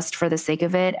clothing just for the sake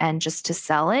of it and just to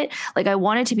sell it. Like, I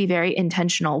wanted to be very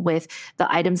intentional with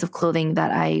the items of clothing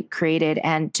that I created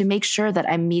and to make sure that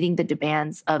I'm meeting the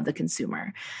demands of the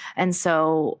consumer. And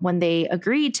so when they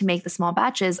agreed to make the small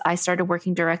batches, I started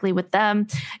working directly with them,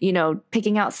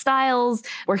 picking out styles,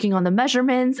 working on the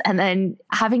measurements, and then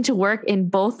having to work in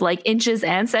both like inches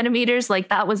and centimeters. Like,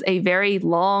 that was a very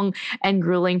long and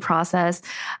grueling process.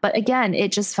 But again,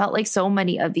 it just felt like so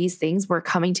many of these things were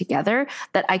coming together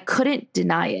that I couldn't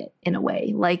deny it in a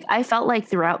way. Like, I felt like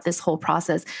throughout this whole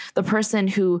process, the person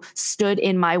who stood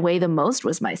in my way the most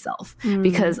was myself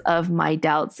because of my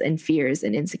doubts and fears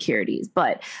and insecurities.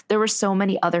 But there were so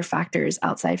many other factors,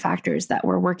 outside factors, that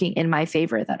were working in my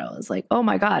favor that I was like, oh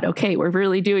my God, okay, we're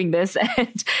really doing this.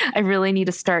 And I really need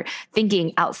to start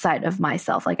thinking outside of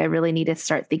myself. Like, I really need to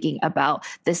start thinking about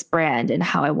this brand and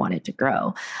how I want it to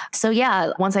grow. So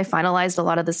yeah, once I finalized a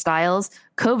lot of the styles,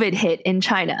 COVID hit in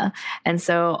China. And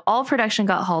so all production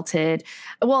got halted.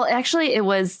 Well, actually, it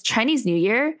was Chinese New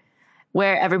Year,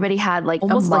 where everybody had like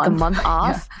almost like a month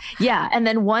off. Yeah. And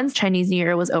then once Chinese New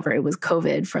Year was over, it was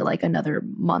COVID for like another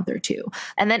month or two.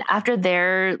 And then after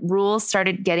their rules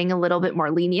started getting a little bit more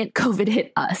lenient, COVID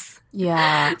hit us.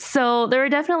 Yeah. So there were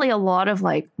definitely a lot of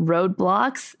like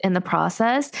roadblocks in the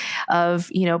process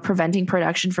of, preventing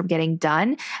production from getting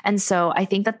done. And so I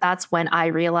think that that's when I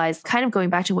realized, kind of going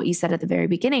back to what you said at the very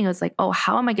beginning, it was like, oh,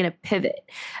 how am I going to pivot?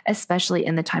 Especially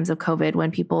in the times of COVID when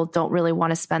people don't really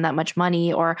want to spend that much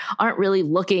money or aren't really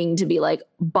looking to be like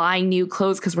buying new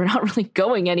clothes because we're not really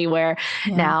going anywhere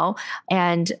now.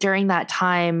 And during that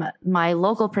time, my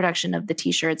local production of the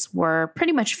t-shirts were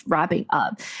pretty much wrapping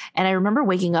up. And I remember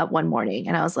waking up one morning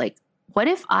and I was like, what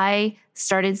if I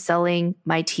started selling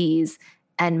my tees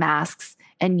and masks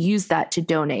and use that to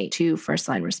donate to first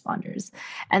line responders?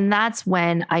 And that's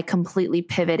when I completely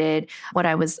pivoted what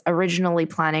I was originally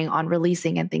planning on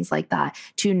releasing and things like that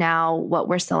to now what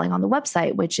we're selling on the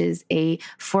website, which is a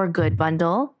For Good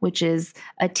bundle, which is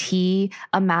a tee,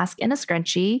 a mask, and a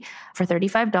scrunchie for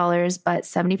 $35, but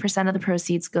 70% of the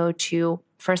proceeds go to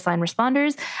first line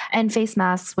responders, and face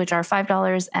masks, which are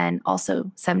 $5, and also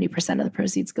 70% of the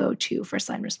proceeds go to first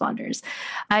line responders.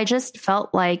 I just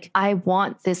felt like I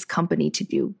want this company to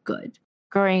do good.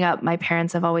 Growing up, my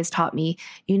parents have always taught me,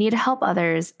 you need to help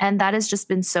others. And that has just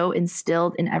been so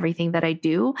instilled in everything that I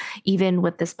do, even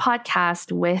with this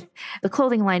podcast, with the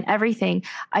clothing line, everything.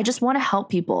 I just want to help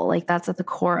people. Like, that's at the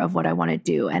core of what I want to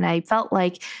do. And I felt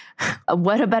like,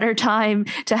 what a better time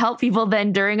to help people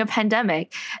than during a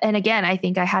pandemic. And again, I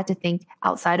think I had to think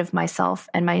outside of myself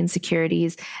and my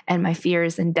insecurities and my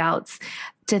fears and doubts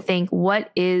to think, what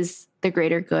is the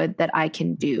greater good that I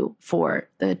can do for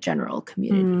the general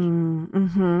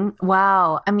community?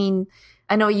 Wow. I mean,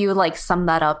 I know you like summed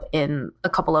that up in a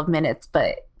couple of minutes,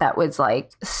 but that was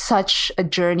like such a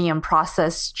journey and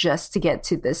process just to get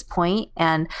to this point.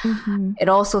 And it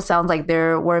also sounds like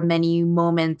there were many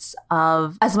moments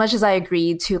of, as much as I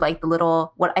agree to like the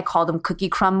little, what I call them cookie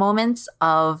crumb moments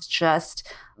of just,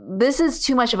 this is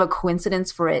too much of a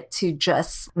coincidence for it to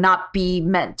just not be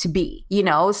meant to be, you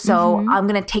know? So I'm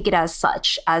going to take it as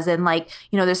such, as in like,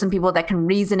 you know, there's some people that can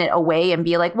reason it away and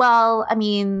be like, well, I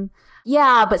mean,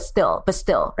 yeah, but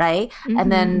still, right?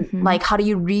 And then like, how do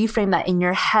you reframe that in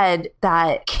your head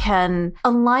that can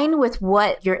align with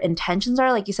what your intentions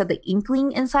are? Like you said, the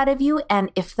inkling inside of you.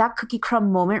 And if that cookie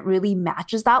crumb moment really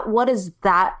matches that, what is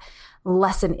that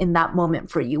lesson in that moment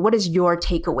for you? What is your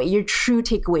takeaway, your true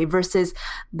takeaway versus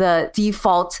the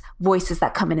default voices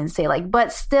that come in and say like,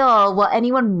 but still, will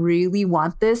anyone really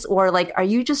want this? Or like, are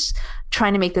you just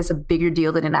trying to make this a bigger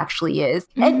deal than it actually is?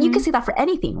 And you can say that for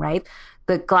anything, right?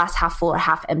 The glass half full or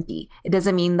half empty. It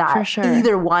doesn't mean that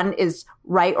either one is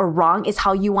right or wrong. It's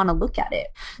how you want to look at it.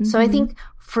 So I think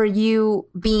for you,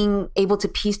 being able to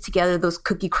piece together those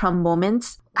cookie crumb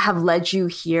moments have led you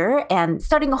here and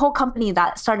starting a whole company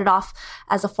that started off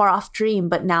as a far off dream,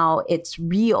 but now it's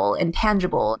real and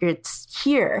tangible. It's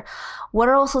here. What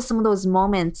are also some of those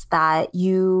moments that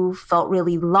you felt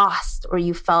really lost, or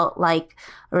you felt like,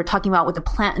 or talking about with the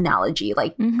plant analogy,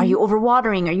 like, are you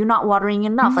overwatering? Are you not watering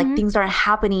enough? Like things aren't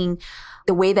happening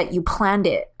the way that you planned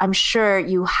it. I'm sure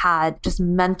you had just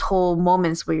mental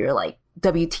moments where you're like,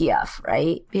 WTF,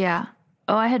 right? Yeah.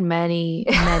 Oh, I had many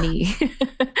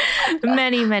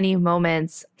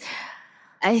moments.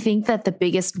 I think that the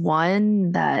biggest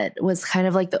one that was kind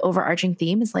of like the overarching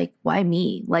theme is like, why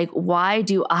me? Like, why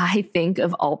do I think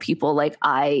of all people like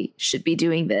I should be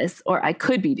doing this or I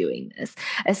could be doing this?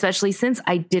 Especially since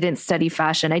I didn't study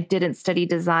fashion. I didn't study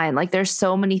design. Like there's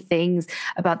so many things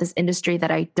about this industry that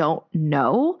I don't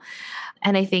know.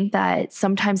 And I think that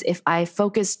sometimes if I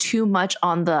focus too much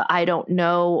on the I don't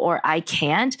know or I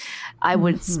can't, I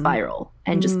would spiral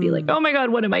and just be like, oh my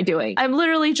God, what am I doing? I'm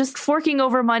literally just forking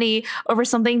over money over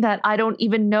something that I don't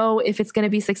even know if it's going to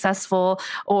be successful,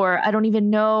 or I don't even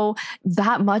know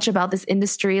that much about this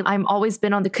industry. I've always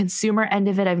been on the consumer end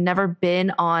of it. I've never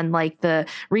been on like the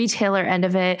retailer end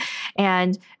of it.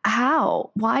 And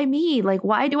how? Why me? Like,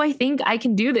 why do I think I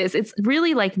can do this? It's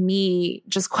really like me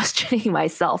just questioning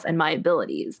myself and my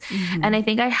abilities. And I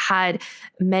think I had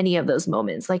many of those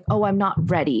moments like, oh, I'm not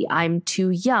ready. I'm too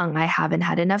young. I haven't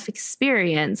had enough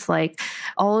experience. Like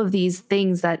all of these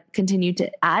things that continue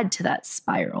to add to that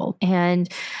spiral. And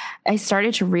I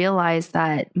started to realize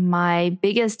that my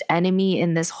biggest enemy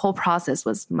in this whole process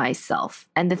was myself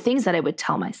and the things that I would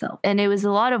tell myself. And it was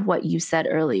a lot of what you said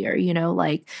earlier, you know,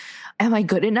 like, am I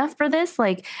good enough for this?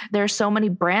 Like, there are so many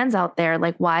brands out there.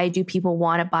 Like, why do people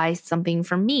want to buy something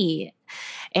from me?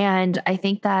 And I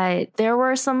think that there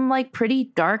were some like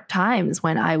pretty dark times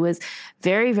when I was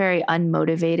very, very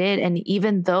unmotivated. And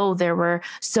even though there were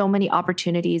so many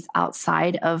opportunities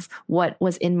outside of what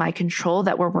was in my control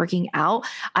that were working out,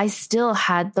 I still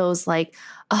had those like,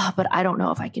 oh, but I don't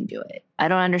know if I can do it. I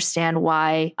don't understand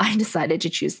why I decided to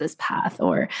choose this path,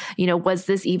 or, you know, was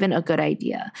this even a good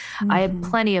idea? I had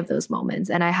plenty of those moments,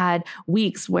 and I had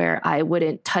weeks where I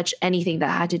wouldn't touch anything that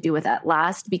had to do with At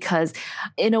Last because,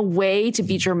 in a way, to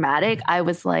be dramatic, I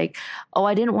was like, oh,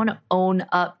 I didn't want to own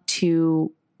up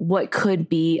to what could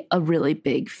be a really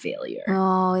big failure.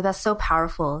 Oh, that's so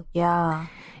powerful. Yeah.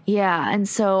 Yeah. And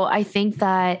so I think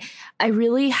that I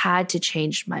really had to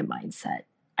change my mindset.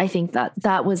 I think that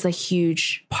that was a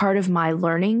huge part of my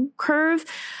learning curve,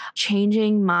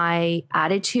 changing my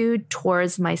attitude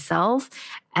towards myself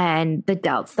and the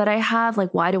doubts that I have.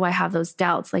 Like, why do I have those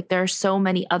doubts? Like, there are so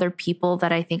many other people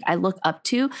that I think I look up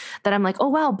to that I'm like, oh,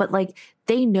 wow, but like,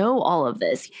 they know all of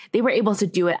this. They were able to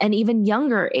do it at an even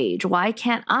younger age. Why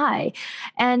can't I?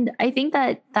 And I think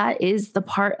that that is the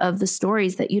part of the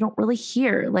stories that you don't really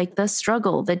hear, like the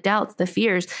struggle, the doubts, the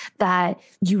fears that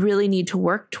you really need to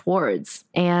work towards.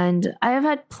 And I have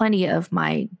had plenty of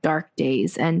my dark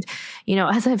days. And, you know,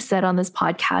 as I've said on this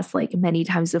podcast, like many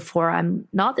times before, I'm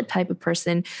not the type of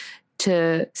person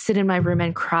to sit in my room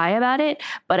and cry about it.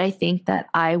 But I think that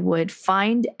I would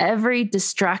find every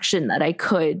distraction that I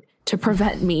could to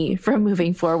prevent me from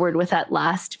moving forward with At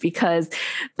Last, because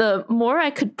the more I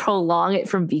could prolong it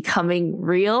from becoming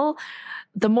real,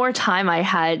 the more time I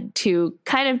had to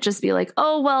kind of just be like,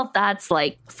 oh, well, that's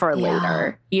like for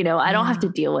later. I don't have to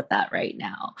deal with that right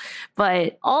now.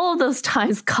 But all of those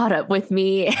times caught up with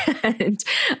me and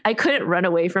I couldn't run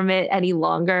away from it any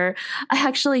longer. I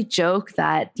actually joke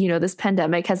that, this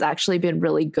pandemic has actually been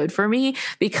really good for me,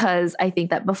 because I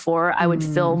think that before I would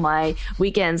fill my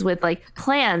weekends with like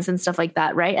plans and stuff like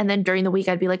that. Right. And then during the week,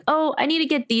 I'd be like, oh, I need to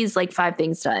get these like 5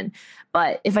 things done.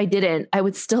 But if I didn't, I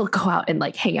would still go out and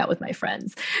like hang out with my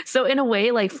friends. So in a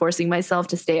way, like forcing myself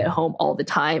to stay at home all the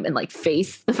time and like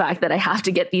face the fact that I have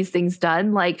to get these things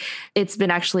done, like it's been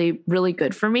actually really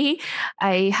good for me.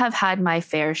 I have had my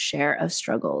fair share of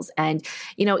struggles. And,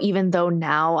 even though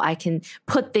now I can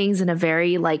put things in a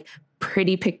very like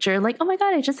pretty picture, like, oh my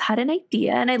God, I just had an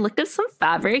idea and I looked up some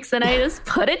fabrics and I just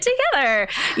put it together.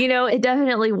 It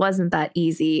definitely wasn't that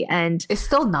easy. And it's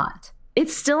still not.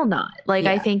 It's still not. Like,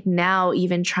 I think now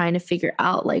even trying to figure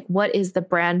out like, what is the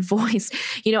brand voice?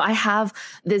 I have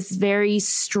this very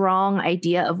strong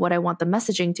idea of what I want the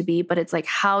messaging to be, but it's like,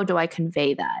 how do I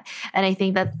convey that? And I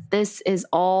think that this is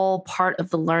all part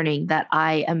of the learning that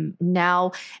I am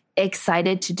now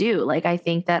excited to do. Like, I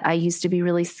think that I used to be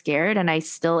really scared, and I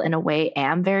still in a way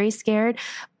am very scared.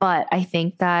 But I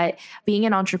think that being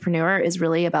an entrepreneur is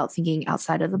really about thinking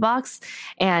outside of the box,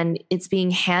 and it's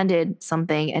being handed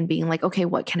something and being like, okay,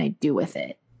 what can I do with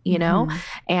it?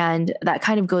 And that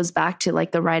kind of goes back to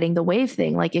like the riding the wave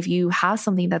thing. Like, if you have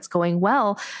something that's going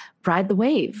well, ride the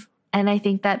wave. And I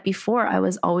think that before I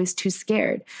was always too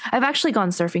scared. I've actually gone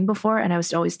surfing before and I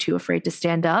was always too afraid to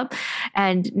stand up.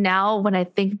 And now when I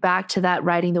think back to that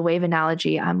riding the wave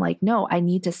analogy, I'm like, no, I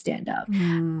need to stand up.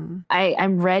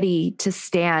 I'm ready to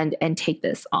stand and take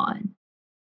this on.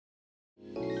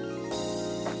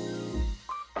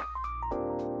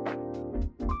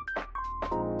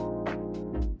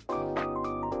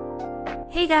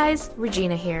 Hey guys,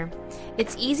 Regina here.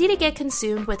 It's easy to get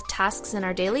consumed with tasks in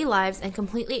our daily lives and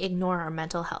completely ignore our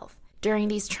mental health. During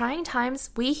these trying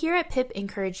times, we here at PIP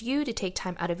encourage you to take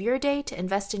time out of your day to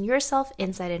invest in yourself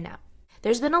inside and out.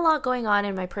 There's been a lot going on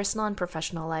in my personal and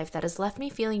professional life that has left me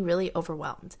feeling really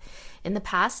overwhelmed. In the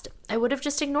past, I would have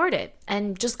just ignored it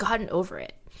and just gotten over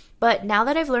it. But now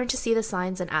that I've learned to see the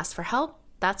signs and ask for help,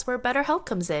 that's where BetterHelp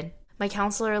comes in. My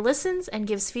counselor listens and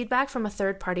gives feedback from a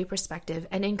third-party perspective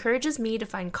and encourages me to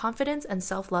find confidence and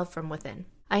self-love from within.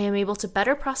 I am able to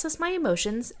better process my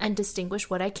emotions and distinguish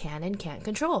what I can and can't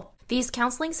control. These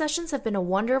counseling sessions have been a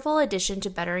wonderful addition to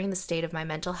bettering the state of my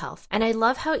mental health, and I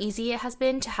love how easy it has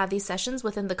been to have these sessions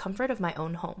within the comfort of my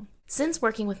own home. Since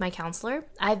working with my counselor,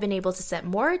 I've been able to set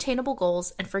more attainable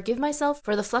goals and forgive myself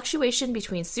for the fluctuation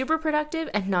between super productive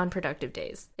and non-productive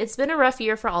days. It's been a rough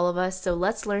year for all of us, so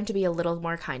let's learn to be a little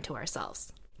more kind to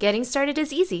ourselves. Getting started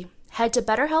is easy. Head to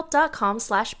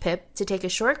betterhelp.com/pip to take a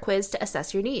short quiz to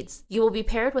assess your needs. You will be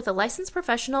paired with a licensed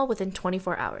professional within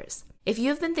 24 hours. If you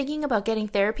have been thinking about getting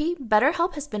therapy,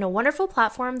 BetterHelp has been a wonderful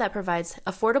platform that provides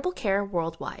affordable care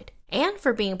worldwide. And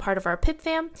for being part of our PIP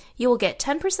fam, you will get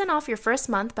 10% off your first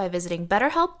month by visiting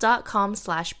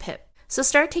betterhelp.com/pip. So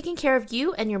start taking care of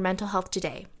you and your mental health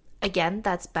today. Again,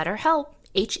 that's BetterHelp,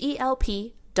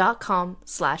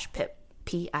 HELP.com/pip,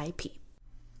 PIP.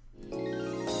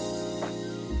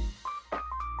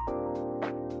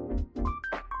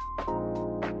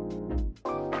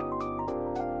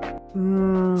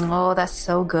 Oh, that's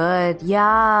so good.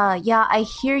 Yeah, I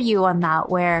hear you on that,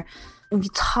 where we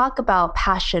talk about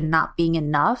passion not being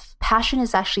enough. Passion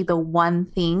is actually the one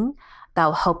thing that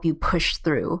will help you push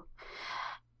through.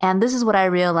 And this is what I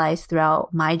realized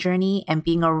throughout my journey and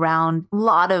being around a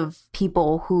lot of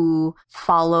people who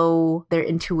follow their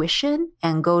intuition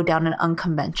and go down an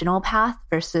unconventional path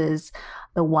versus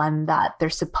the one that they're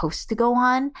supposed to go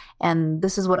on. And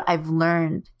this is what I've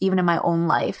learned, even in my own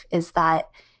life, is that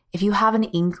if you have an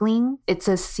inkling, it's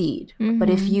a seed. Mm-hmm. But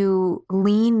if you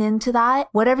lean into that,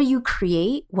 whatever you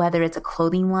create, whether it's a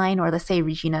clothing line or let's say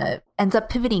Regina ends up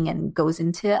pivoting and goes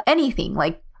into anything,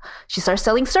 like she starts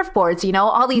selling surfboards,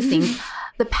 all these things.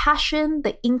 The passion,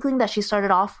 the inkling that she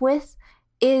started off with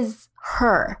is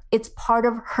her. It's part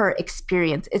of her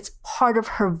experience. It's part of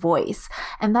her voice.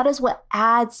 And that is what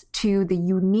adds to the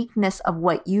uniqueness of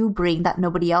what you bring that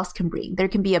nobody else can bring. There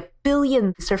can be 1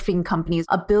 billion surfing companies,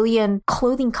 1 billion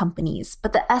clothing companies,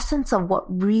 but the essence of what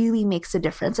really makes a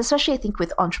difference, especially I think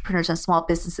with entrepreneurs and small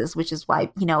businesses, which is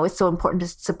why, it's so important to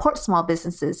support small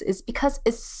businesses, is because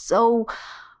it's so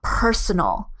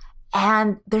personal.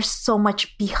 And there's so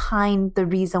much behind the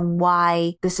reason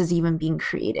why this is even being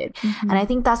created. Mm-hmm. And I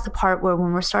think that's the part where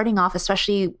when we're starting off,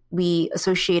 especially we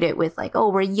associate it with like, oh,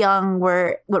 we're young,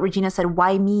 what Regina said,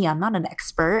 why me? I'm not an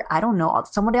expert. I don't know.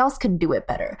 Someone else can do it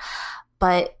better.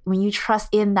 But when you trust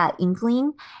in that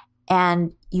inkling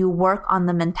and you work on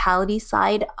the mentality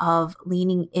side of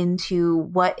leaning into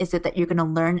what is it that you're going to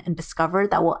learn and discover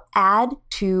that will add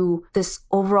to this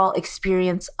overall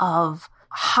experience of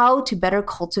how to better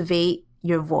cultivate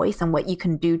your voice and what you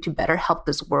can do to better help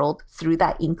this world through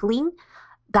that inkling,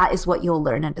 that is what you'll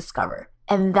learn and discover.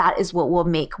 And that is what will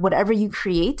make whatever you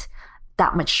create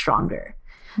that much stronger.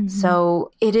 Mm-hmm.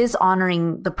 So it is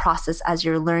honoring the process as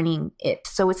you're learning it.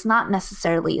 So it's not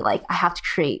necessarily like I have to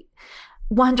create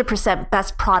 100%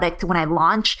 best product when I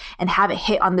launch and have it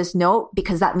hit on this note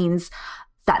because that means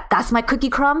that's my cookie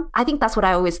crumb. I think that's what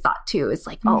I always thought too. It's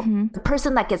like, oh, the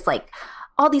person that gets like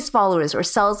all these followers or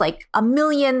sells like 1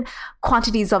 million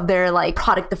quantities of their like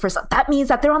product the first, that means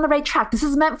that they're on the right track. This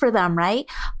is meant for them, right?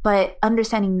 But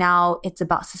understanding now it's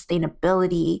about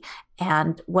sustainability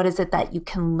and what is it that you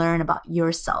can learn about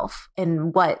yourself.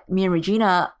 And what me and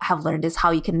Regina have learned is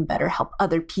how you can better help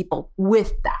other people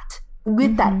with that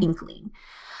inkling.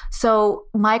 So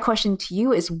my question to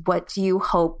you is, what do you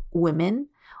hope women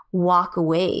walk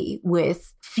away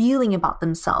with feeling about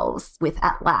themselves with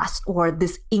at last, or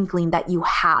this inkling that you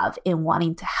have in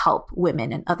wanting to help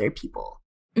women and other people?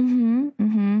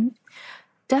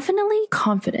 Definitely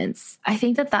confidence. I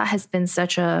think that has been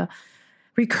such a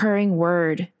recurring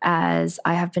word as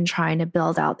I have been trying to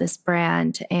build out this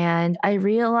brand. And I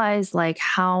realize like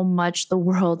how much the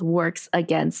world works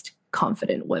against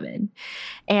confident women.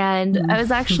 And I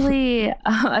was actually,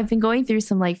 I've been going through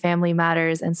some like family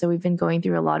matters. And so we've been going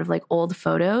through a lot of like old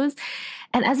photos.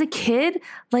 And as a kid,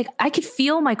 like I could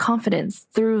feel my confidence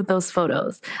through those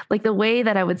photos, like the way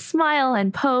that I would smile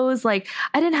and pose, like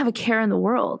I didn't have a care in the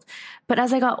world. But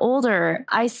as I got older,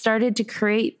 I started to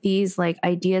create these like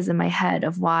ideas in my head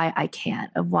of why I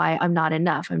can't, of why I'm not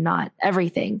enough, I'm not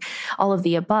everything, all of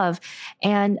the above.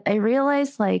 And I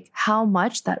realized like how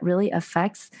much that really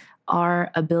affects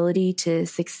our ability to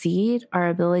succeed, our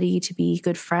ability to be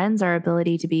good friends, our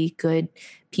ability to be good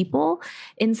people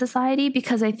in society.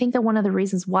 Because I think that one of the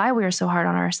reasons why we are so hard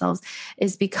on ourselves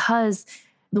is because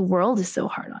the world is so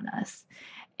hard on us.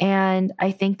 And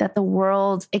I think that the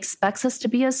world expects us to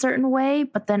be a certain way,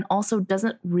 but then also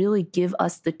doesn't really give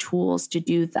us the tools to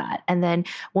do that. And then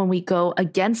when we go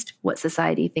against what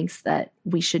society thinks that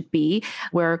we should be,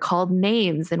 we're called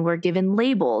names and we're given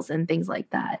labels and things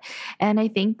like that. And I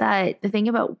think that the thing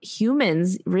about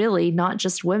humans, really, not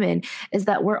just women, is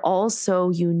that we're all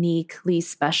so uniquely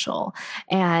special.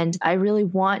 And I really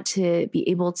want to be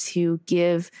able to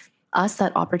give us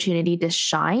that opportunity to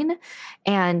shine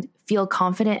and feel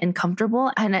confident and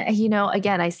comfortable. And, you know,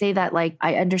 again, I say that like,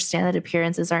 I understand that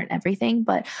appearances aren't everything,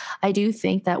 but I do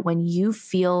think that when you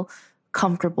feel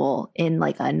comfortable in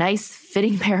like a nice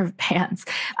fitting pair of pants,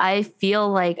 I feel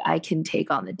like I can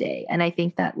take on the day. And I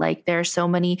think that like there are so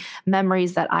many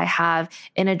memories that I have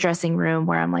in a dressing room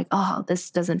where I'm like, oh, this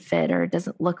doesn't fit or it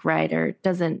doesn't look right or it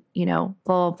doesn't, you know,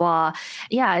 blah, blah, blah.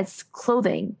 Yeah, it's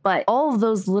clothing, but all of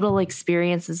those little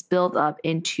experiences build up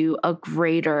into a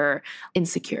greater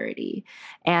insecurity.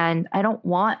 And I don't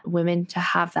want women to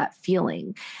have that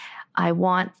feeling. I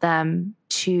want them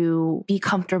to be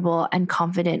comfortable and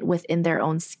confident within their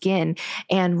own skin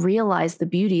and realize the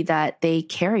beauty that they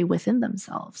carry within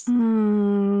themselves.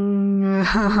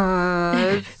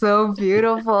 It's so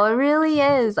beautiful. It really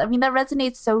is. I mean, that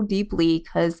resonates so deeply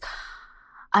because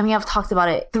I mean, I've talked about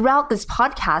it throughout this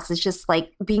podcast. It's just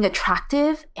like being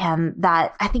attractive. And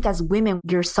that I think as women,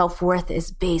 your self-worth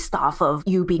is based off of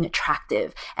you being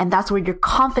attractive. And that's where your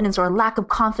confidence or lack of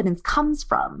confidence comes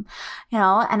from, you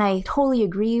know? And I totally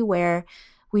agree where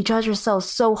we judge ourselves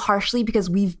so harshly because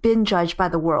we've been judged by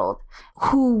the world.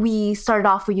 Who we started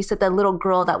off with, you said that little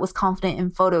girl that was confident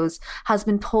in photos has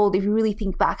been told, if you really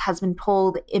think back, has been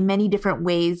told in many different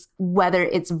ways, whether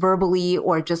it's verbally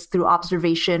or just through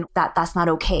observation, that that's not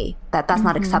okay, that that's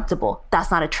not acceptable,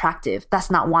 that's not attractive, that's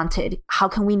not wanted. How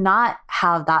can we not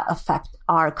have that affect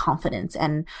our confidence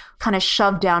and kind of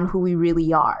shove down who we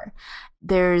really are?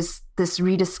 There's this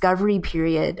rediscovery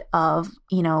period of,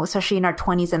 you know, especially in our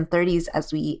 20s and 30s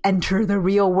as we enter the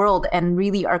real world and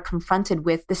really are confronted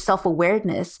with this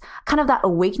self-awareness, kind of that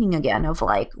awakening again of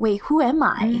like, wait, who am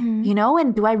I? You know,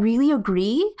 and do I really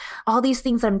agree? All these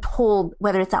things I'm told,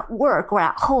 whether it's at work or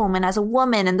at home and as a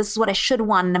woman, and this is what I should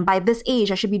want, and by this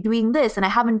age I should be doing this, and I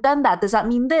haven't done that. Does that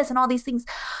mean this? And all these things.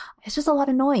 It's just a lot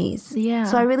of noise. Yeah.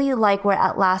 So I really like where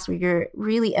at last where you're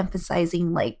really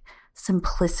emphasizing like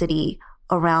simplicity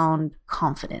around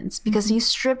confidence, because you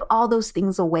strip all those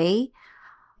things away,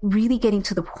 really getting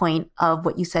to the point of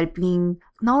what you said, being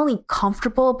not only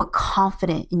comfortable, but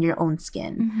confident in your own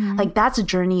skin. Mm-hmm. Like that's a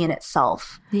journey in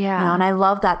itself. Yeah. You know, and I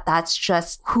love that that's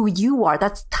just who you are.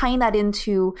 That's tying that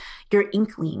into your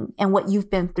inkling and what you've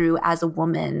been through as a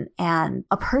woman and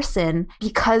a person,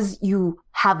 because you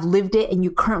have lived it and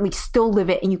you currently still live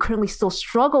it and you currently still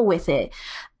struggle with it,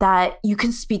 that you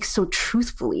can speak so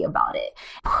truthfully about it.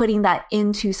 Putting that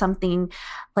into something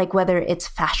like whether it's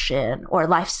fashion or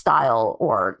lifestyle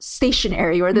or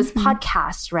stationery or this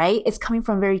podcast, right? It's coming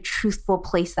from a very truthful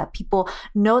place that people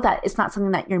know that it's not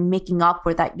something that you're making up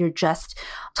or that you're just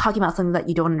talking about something that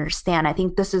you don't understand. I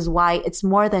think this is why it's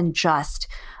more than just,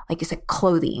 like I said,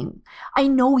 clothing. I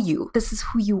know you. This is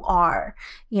who you are,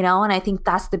 you know? And I think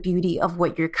that's the beauty of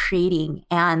what you're creating.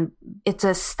 And it's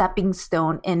a stepping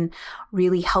stone in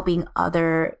really helping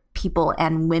other people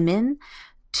and women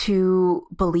to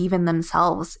believe in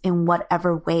themselves in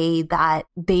whatever way that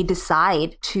they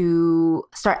decide to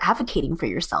start advocating for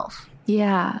yourself.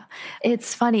 Yeah.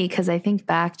 It's funny because I think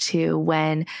back to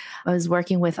when I was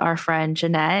working with our friend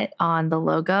Jeanette on the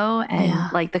logo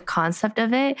and like the concept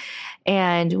of it.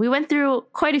 And we went through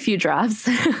quite a few drafts.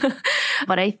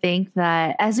 But I think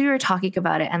that as we were talking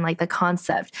about it and like the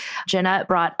concept, Jeanette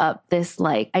brought up this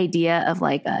like idea of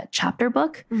like a chapter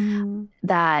book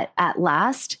that at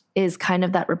last is kind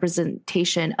of that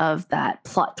representation of that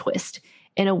plot twist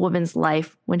in a woman's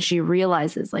life when she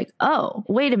realizes like, oh,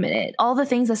 wait a minute, all the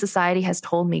things that society has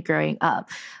told me growing up,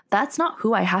 that's not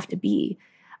who I have to be.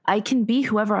 I can be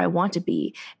whoever I want to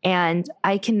be. And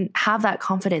I can have that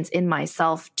confidence in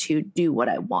myself to do what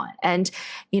I want. And,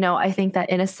 you know, I think that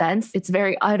in a sense, it's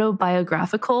very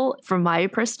autobiographical from my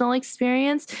personal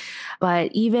experience.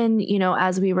 But even, you know,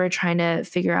 as we were trying to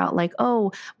figure out like,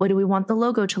 oh, what do we want the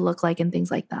logo to look like and things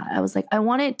like that? I was like, I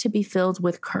want it to be filled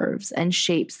with curves and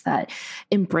shapes that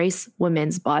embrace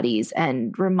women's bodies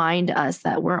and remind us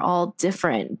that we're all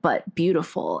different, but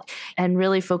beautiful, and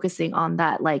really focusing on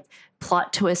that, like,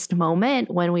 plot twist moment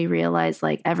when we realize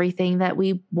like everything that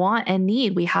we want and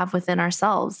need we have within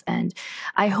ourselves. And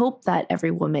I hope that every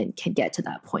woman can get to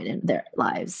that point in their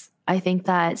lives. I think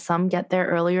that some get there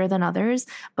earlier than others,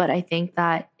 but I think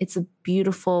that it's a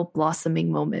beautiful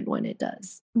blossoming moment when it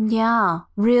does. Yeah,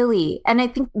 really. And I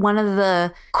think one of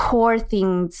the core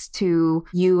things to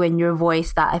you and your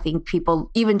voice that I think people,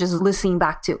 even just listening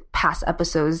back to past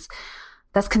episodes,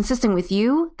 that's consistent with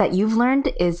you, that you've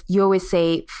learned, is you always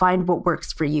say, find what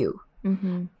works for you.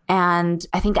 Mm-hmm. And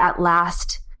I think at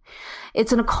last,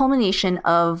 it's a culmination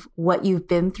of what you've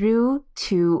been through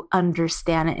to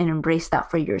understand and embrace that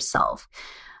for yourself.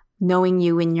 Knowing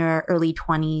you in your early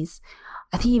 20s,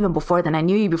 I think even before then, I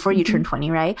knew you before you turned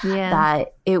 20, right? Yeah.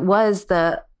 That it was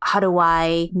the, how do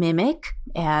I mimic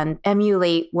and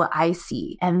emulate what I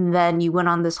see? And then you went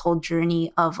on this whole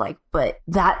journey of like, but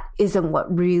that isn't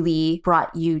what really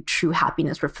brought you true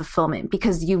happiness or fulfillment,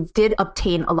 because you did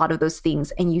obtain a lot of those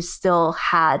things and you still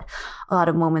had a lot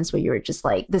of moments where you were just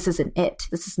like, this isn't it.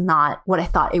 This is not what I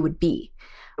thought it would be.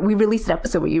 We released an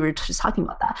episode where you were just talking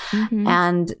about that. Mm-hmm.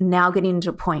 And now getting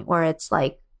to a point where it's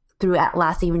like, through at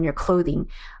last, even your clothing.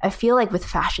 I feel like with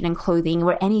fashion and clothing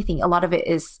or anything, a lot of it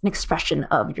is an expression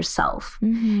of yourself.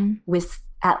 Mm-hmm. With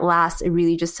at last, it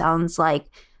really just sounds like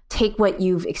take what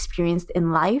you've experienced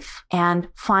in life and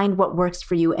find what works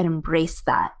for you and embrace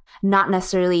that. Not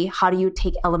necessarily how do you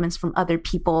take elements from other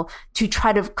people to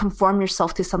try to conform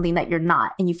yourself to something that you're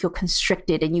not, and you feel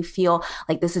constricted and you feel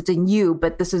like this isn't you,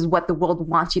 but this is what the world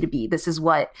wants you to be. This is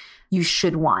what you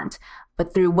should want.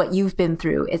 But through what you've been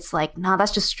through, it's like, nah,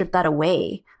 let's just strip that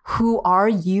away. Who are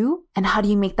you? And how do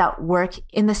you make that work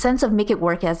in the sense of make it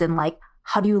work as in like,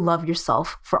 how do you love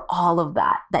yourself for all of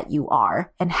that you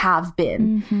are and have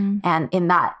been? Mm-hmm. And in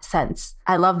that sense,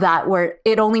 I love that where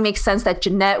it only makes sense that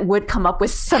Jeanette would come up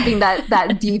with something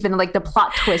that deep and like the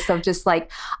plot twist of just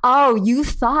like, oh, you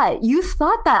thought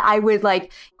that I would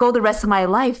like go the rest of my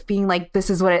life being like,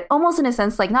 this is what it, almost in a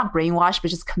sense, like not brainwashed,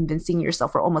 but just convincing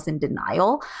yourself or almost in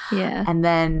denial. Yeah. And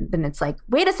then it's like,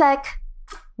 wait a sec.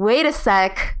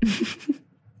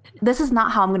 This is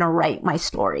not how I'm going to write my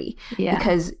story. Yeah.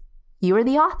 Because you are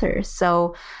the author.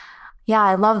 So yeah,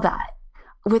 I love that.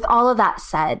 With all of that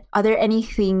said, are there any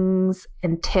things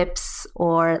and tips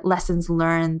or lessons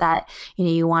learned that, you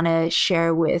know, you want to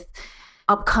share with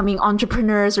upcoming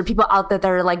entrepreneurs or people out there that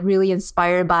are like really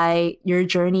inspired by your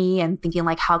journey and thinking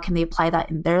like, how can they apply that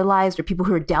in their lives, or people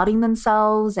who are doubting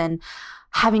themselves and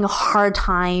having a hard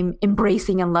time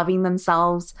embracing and loving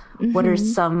themselves? Mm-hmm. What are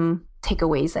some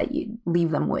takeaways that you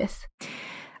leave them with?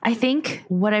 I think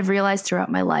what I've realized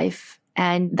throughout my life,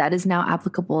 and that is now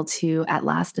applicable to At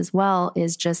Last as well,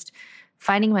 is just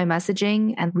finding my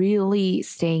messaging and really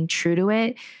staying true to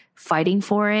it fighting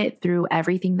for it through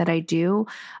everything that I do,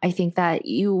 I think that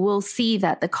you will see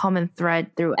that the common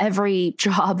thread through every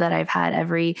job that I've had,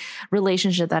 every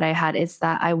relationship that I had, is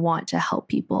that I want to help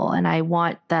people and I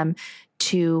want them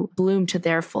to bloom to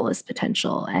their fullest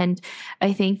potential. And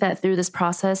I think that through this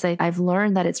process, I've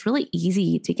learned that it's really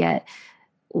easy to get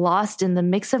lost in the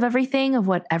mix of everything, of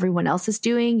what everyone else is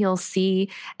doing. You'll see,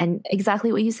 and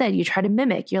exactly what you said, you try to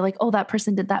mimic. You're like, oh, that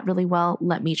person did that really well.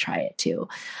 Let me try it too.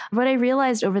 What I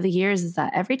realized over the years is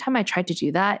that every time I tried to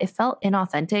do that, it felt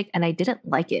inauthentic and I didn't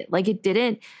like it. Like it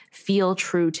didn't feel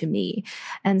true to me.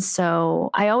 And so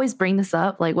I always bring this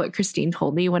up, like what Christine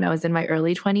told me when I was in my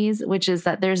early 20s, which is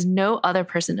that there's no other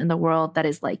person in the world that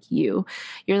is like you.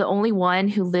 You're the only one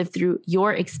who lived through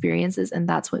your experiences, and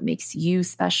that's what makes you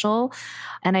special.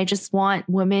 And I just want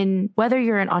women, whether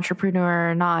you're an entrepreneur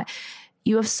or not,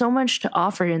 you have so much to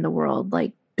offer in the world.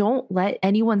 Like, don't let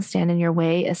anyone stand in your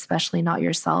way, especially not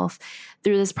yourself.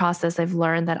 Through this process, I've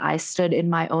learned that I stood in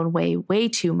my own way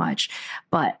too much.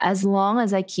 But as long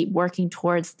as I keep working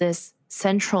towards this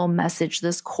central message,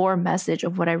 this core message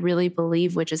of what I really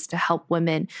believe, which is to help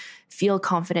women feel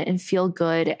confident and feel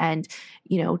good and,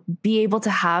 you know, be able to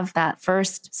have that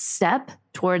first step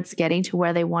towards getting to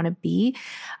where they want to be,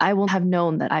 I will have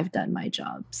known that I've done my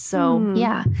job. So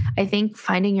yeah, I think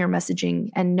finding your messaging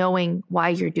and knowing why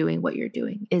you're doing what you're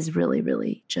doing is really,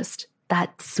 really just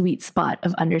that sweet spot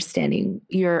of understanding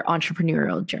your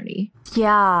entrepreneurial journey.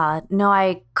 Yeah, no,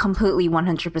 I completely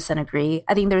 100% agree.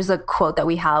 I think there's a quote that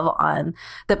we have on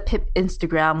the Pip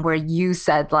Instagram where you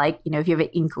said, like, you know, if you have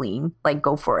an inkling, like,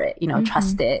 go for it, you know,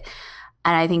 trust it.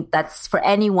 And I think that's for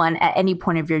anyone at any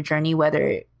point of your journey,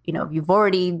 whether, you know, you've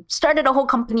already started a whole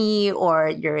company or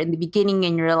you're in the beginning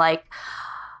and you're like,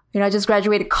 you know, I just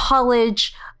graduated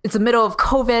college. It's the middle of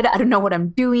COVID. I don't know what I'm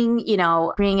doing. You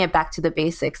know, bringing it back to the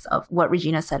basics of what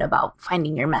Regina said about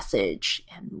finding your message.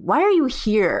 And why are you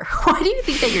here? Why do you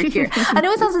think that you're here? I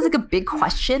know it sounds like a big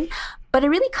question, but it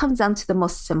really comes down to the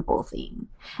most simple thing.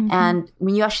 And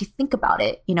when you actually think about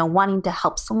it, you know, wanting to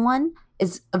help someone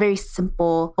is a very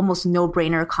simple, almost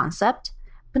no-brainer concept.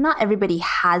 But not everybody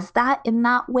has that in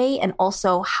that way. And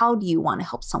also, how do you want to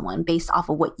help someone based off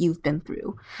of what you've been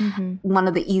through? One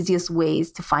of the easiest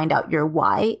ways to find out your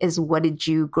why is, what did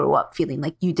you grow up feeling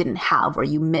like you didn't have or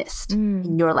you missed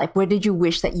in your life? Where did you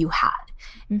wish that you had?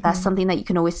 That's something that you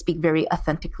can always speak very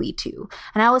authentically to.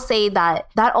 And I would say that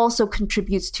that also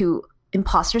contributes to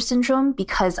imposter syndrome,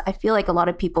 because I feel like a lot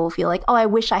of people feel like, oh, I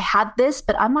wish I had this,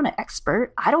 but I'm not an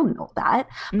expert. I don't know that.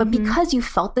 But because you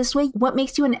felt this way, what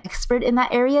makes you an expert in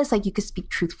that area is like you could speak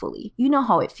truthfully. You know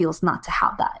how it feels not to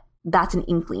have that. That's an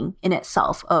inkling in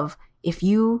itself of, if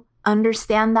you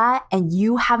understand that and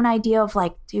you have an idea of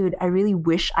like, dude, I really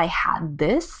wish I had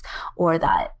this, or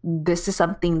that this is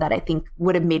something that I think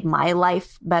would have made my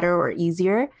life better or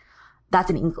easier, that's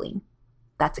an inkling.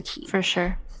 That's a key. For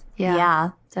sure.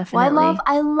 Yeah, definitely. Well,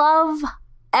 I love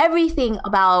everything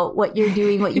about what you're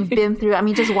doing, what you've been through. I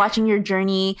mean, just watching your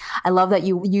journey. I love that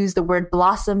you use the word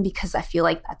blossom, because I feel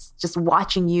like that's just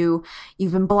watching you.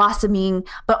 You've been blossoming,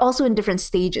 but also in different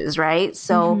stages, right?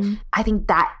 So I think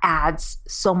that adds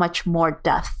so much more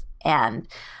depth and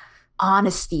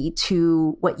honesty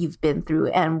to what you've been through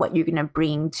and what you're going to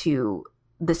bring to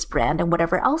this brand and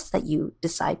whatever else that you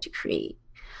decide to create.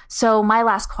 So my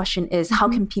last question is, how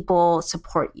can people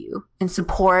support you and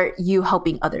support you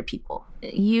helping other people?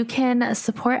 You can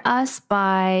support us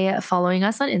by following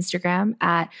us on Instagram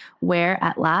at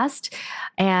WearAtLast,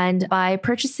 and by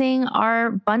purchasing our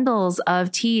bundles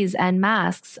of teas and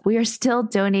masks. We are still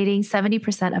donating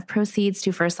 70% of proceeds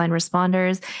to first line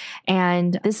responders.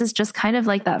 And this is just kind of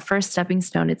like that first stepping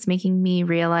stone. It's making me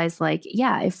realize, like,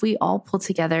 yeah, if we all pull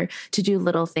together to do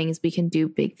little things, we can do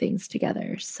big things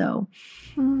together. So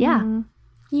yeah.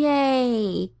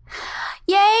 Yay.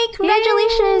 Yay.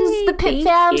 Congratulations. Yay. The Pip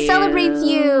fam celebrates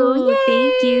you. Yay.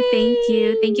 Thank you. Thank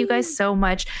you. Thank you guys so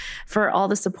much for all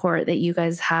the support that you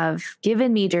guys have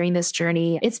given me during this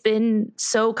journey. It's been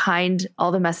so kind,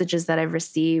 all the messages that I've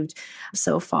received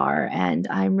so far. And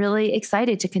I'm really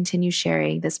excited to continue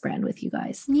sharing this brand with you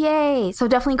guys. Yay. So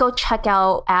definitely go check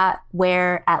out at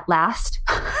WearAtLast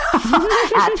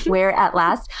at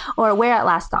WearAtLast or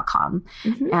WearAtLast.com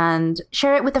and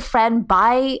share it with a friend.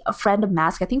 Buy a friend a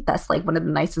mask. I think that's like one of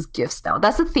the nicest gifts now.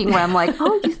 That's the thing where I'm like,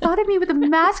 oh, you thought of me with a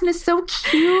mask and it's so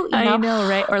cute. You know? I know,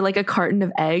 right? Or like a carton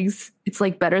of eggs. It's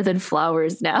like better than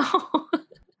flowers now.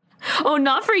 Oh,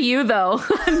 not for you though.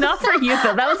 Not for you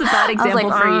though. That was a bad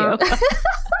example for you.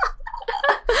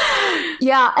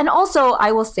 Yeah. And also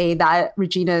I will say that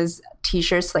Regina's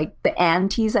t-shirts, like the Anne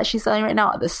tees that she's selling right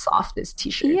now, are the softest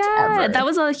t-shirts ever. That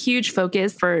was a huge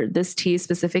focus for this tee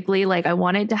specifically. Like I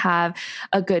wanted to have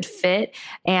a good fit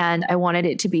and I wanted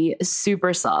it to be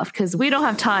super soft because we don't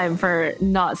have time for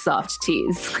not soft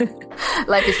tees.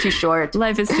 Life is too short.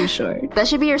 Life is too short. That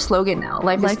should be your slogan now.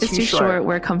 Life is too short.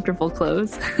 Wear comfortable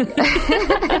clothes.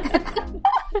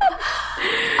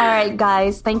 All right,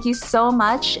 guys. Thank you so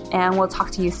much. And we'll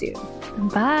talk to you soon.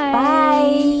 Bye.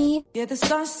 Bye. Yeah, the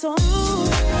stars so blue.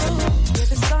 Yeah,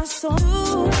 the stars so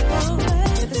blue.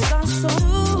 Yeah, the stars so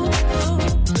blue.